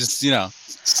 So I'm just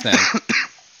saying.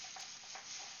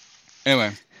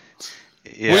 Anyway,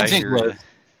 yeah, what do you I think, hear ya.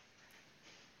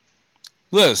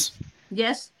 Liz?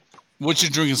 yes. What's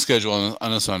your drinking schedule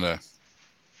on a Sunday?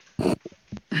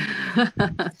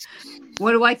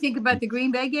 What do I think about the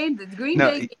Green Bay game? The Green No,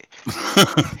 Bay.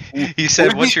 he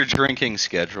said, "What's your drinking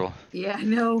schedule?" Yeah,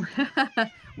 no.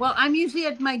 Well, I'm usually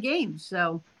at my games,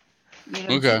 so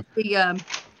Okay.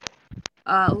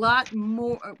 a lot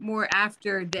more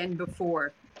after than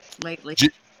before lately.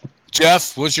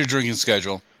 Jeff, what's your drinking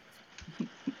schedule?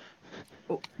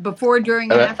 Before,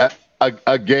 during, and after.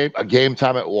 A game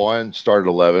time at 1, start at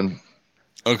 11.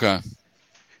 Okay.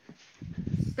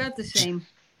 About the same.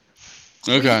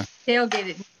 Okay. Tailgate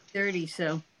at 30,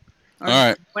 so. All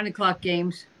right. 1:00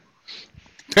 games.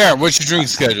 Parent, what's your drink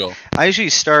schedule? I usually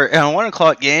start at a 1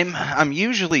 o'clock game. I'm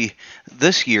usually,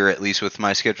 this year at least with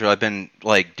my schedule, I've been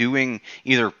like doing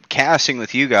either casting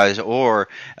with you guys or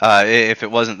if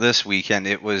it wasn't this weekend,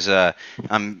 it was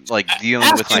I'm like dealing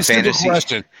Ask with you my a simple fantasy.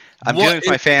 question. I'm What dealing with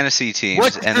my is- fantasy teams,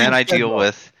 what's and then I deal schedule?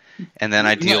 with, and then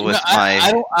I deal with I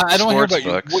my don't hear sports about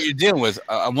books. what you're dealing with.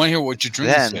 I want to hear what your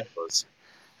drink Then- schedule is.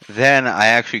 Then I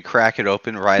actually crack it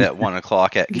open right at 1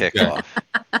 o'clock at kickoff.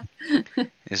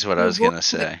 Is what I was gonna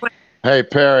say. Hey,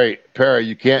 Perry,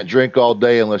 you can't drink all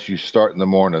day unless you start in the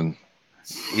morning.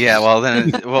 Yeah,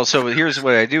 well, so here's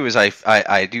what I do is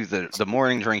I do the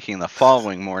morning drinking the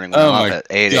following morning when Oh I'm my up at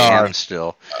 8 God. a.m.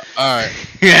 still. All right.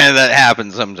 Yeah, that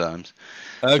happens sometimes.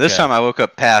 Okay. This time I woke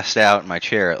up passed out in my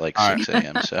chair at like All 6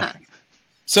 a.m. So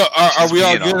So are Just we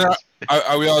all being good? honest.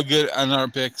 Are we all good on our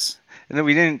picks? and then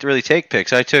we didn't really take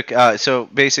picks. I took so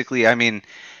basically, I mean,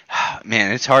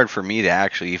 man, it's hard for me to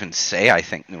actually even say I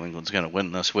think New England's going to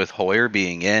win this with Hoyer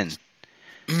being in.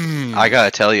 I gotta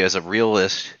tell you, as a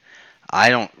realist, I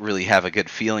don't really have a good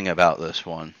feeling about this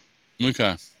one.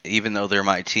 Okay. Even though they're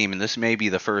my team, and this may be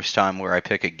the first time where I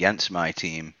pick against my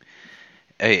team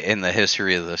in the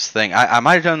history of this thing. I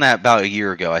might have done that about a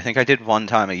year ago. I think I did one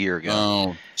time a year ago.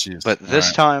 Oh, jeez. But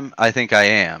this time, I think I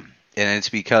am, and it's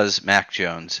because Mac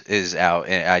Jones is out,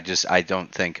 and I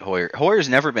don't think Hoyer's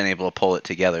never been able to pull it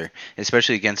together,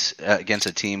 especially against a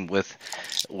team with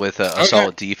a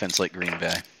solid defense like Green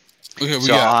Bay. Okay,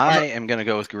 So I am going to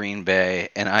go with Green Bay,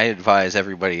 and I advise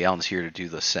everybody else here to do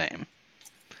the same.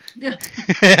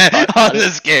 On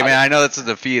this game, man, I know that's a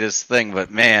defeatist thing,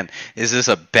 but man, is this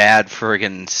a bad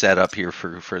friggin' setup here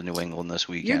for New England this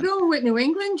You're weekend? going with New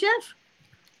England, Jeff?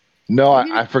 No,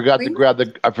 Green- I forgot to Green- grab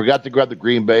the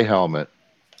Green Bay helmet.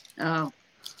 Oh.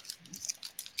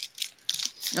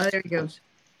 Oh, there he goes.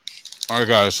 All right,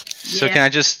 guys. So Yeah. can I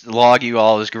just log you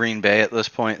all as Green Bay at this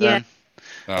point then?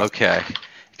 Yeah. Okay.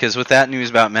 Because with that news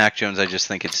about Mac Jones, I just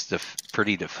think it's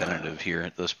pretty definitive here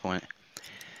at this point.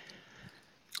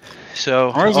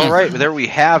 So, all right, there we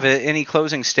have it. Any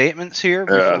closing statements here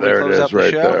before Yeah, we there close it out is, the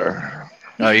right show? there.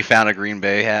 Oh, you found a Green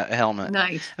Bay helmet.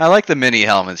 Nice. I like the mini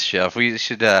helmets, Jeff. We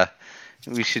should. I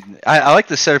like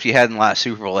the setup you had in the last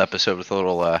Super Bowl episode with a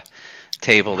little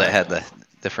table that had the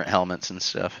different helmets and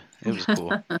stuff. It was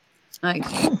cool.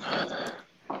 Nice.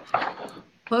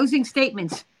 Closing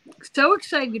statements. So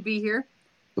excited to be here.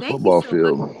 The Thank football you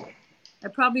so much. field. I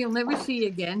probably will never see you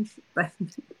again, but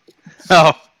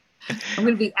Oh, I'm going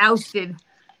to be ousted.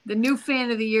 The new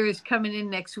fan of the year is coming in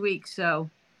next week, so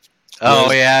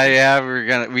oh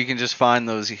yeah. We can just find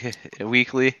those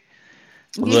weekly.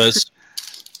 Liz,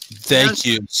 thank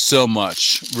you so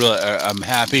much. Really, I'm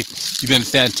happy. You've been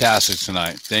fantastic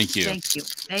tonight. Thank you. Thank you.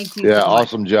 Thank you. Yeah, so much.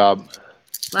 awesome job.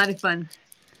 A lot of fun.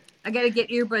 I got to get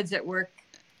earbuds at work.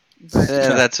 But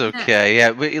That's okay.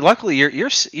 Yeah, but luckily your the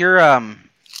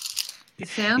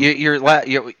sound?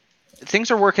 your things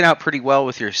are working out pretty well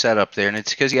with your setup there, and it's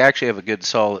because you actually have a good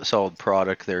solid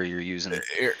product there you're using.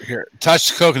 Here, touch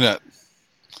the coconut.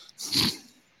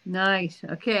 Nice.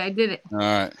 Okay, I did it. All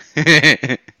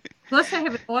right. Plus, I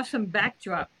have an awesome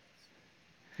backdrop.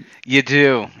 You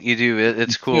do.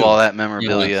 It's cool. do. All that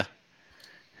memorabilia.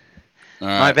 All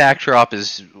My right. backdrop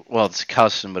is it's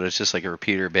custom, but it's just like a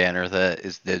repeater banner that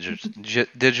is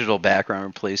digital background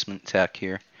replacement tech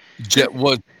here.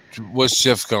 What's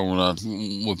Jeff going on?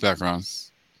 What background?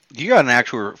 You got an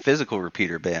actual physical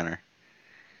repeater banner.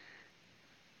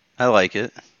 I like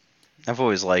it. I've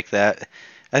always liked that.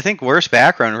 I think worst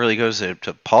background really goes to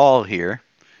Paul here,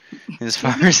 as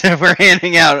far as that we're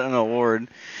handing out an award,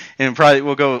 and probably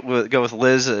we'll go with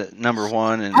Liz at number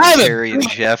 1, and Terry and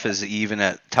Jeff is even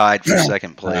at tied for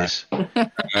second place.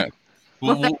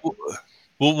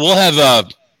 We'll have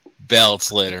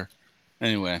belts later.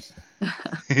 Anyway.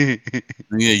 Yeah,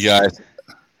 guys.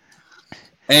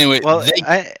 Anyway, Well,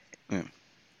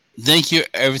 thank you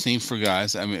everything for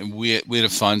guys. I mean, we had a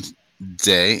fun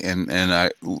day, and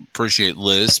I appreciate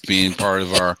Liz being part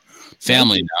of our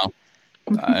family now.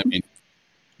 I mean,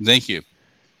 thank you.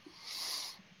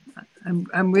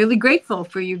 I'm really grateful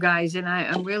for you guys, and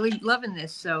I'm really loving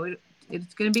this. So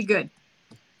it's going to be good.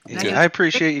 I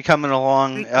appreciate you coming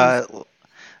along.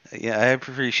 Yeah, I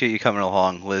appreciate you coming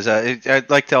along, Liz. I'd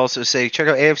like to also say check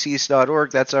out afceast.org.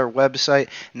 That's our website.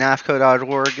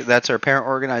 NAFCO.org. That's our parent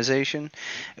organization.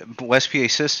 West PA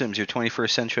Systems, your 21st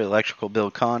century electrical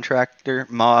build contractor.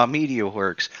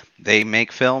 MediaWorks. They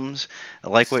make films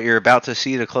like what you're about to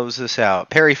see to close this out.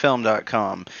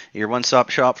 PerryFilm.com, your one-stop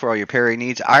shop for all your Perry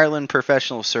needs. Ireland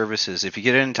Professional Services. If you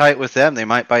get in tight with them, they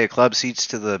might buy you club seats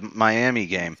to the Miami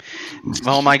game.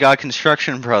 Oh my God,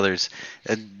 Construction Brothers.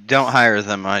 Don't hire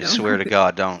them. I swear to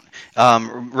God, don't.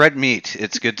 Red Meat.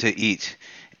 It's good to eat.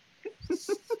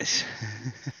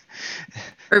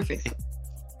 Perfect.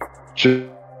 Sure.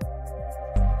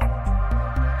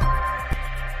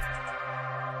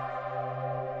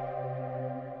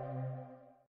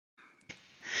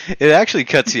 It actually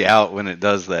cuts you out when it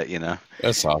does that, you know.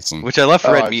 That's awesome. Which I left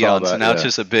Oh, red I meat saw on, so that, now it's yeah.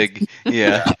 just a big,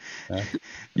 yeah.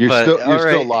 You're But, still all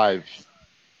right. live.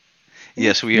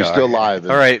 Yes, we You're are. still live.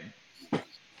 All right.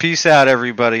 Peace out,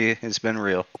 everybody. It's been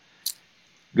real.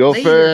 Go Later. Ferry.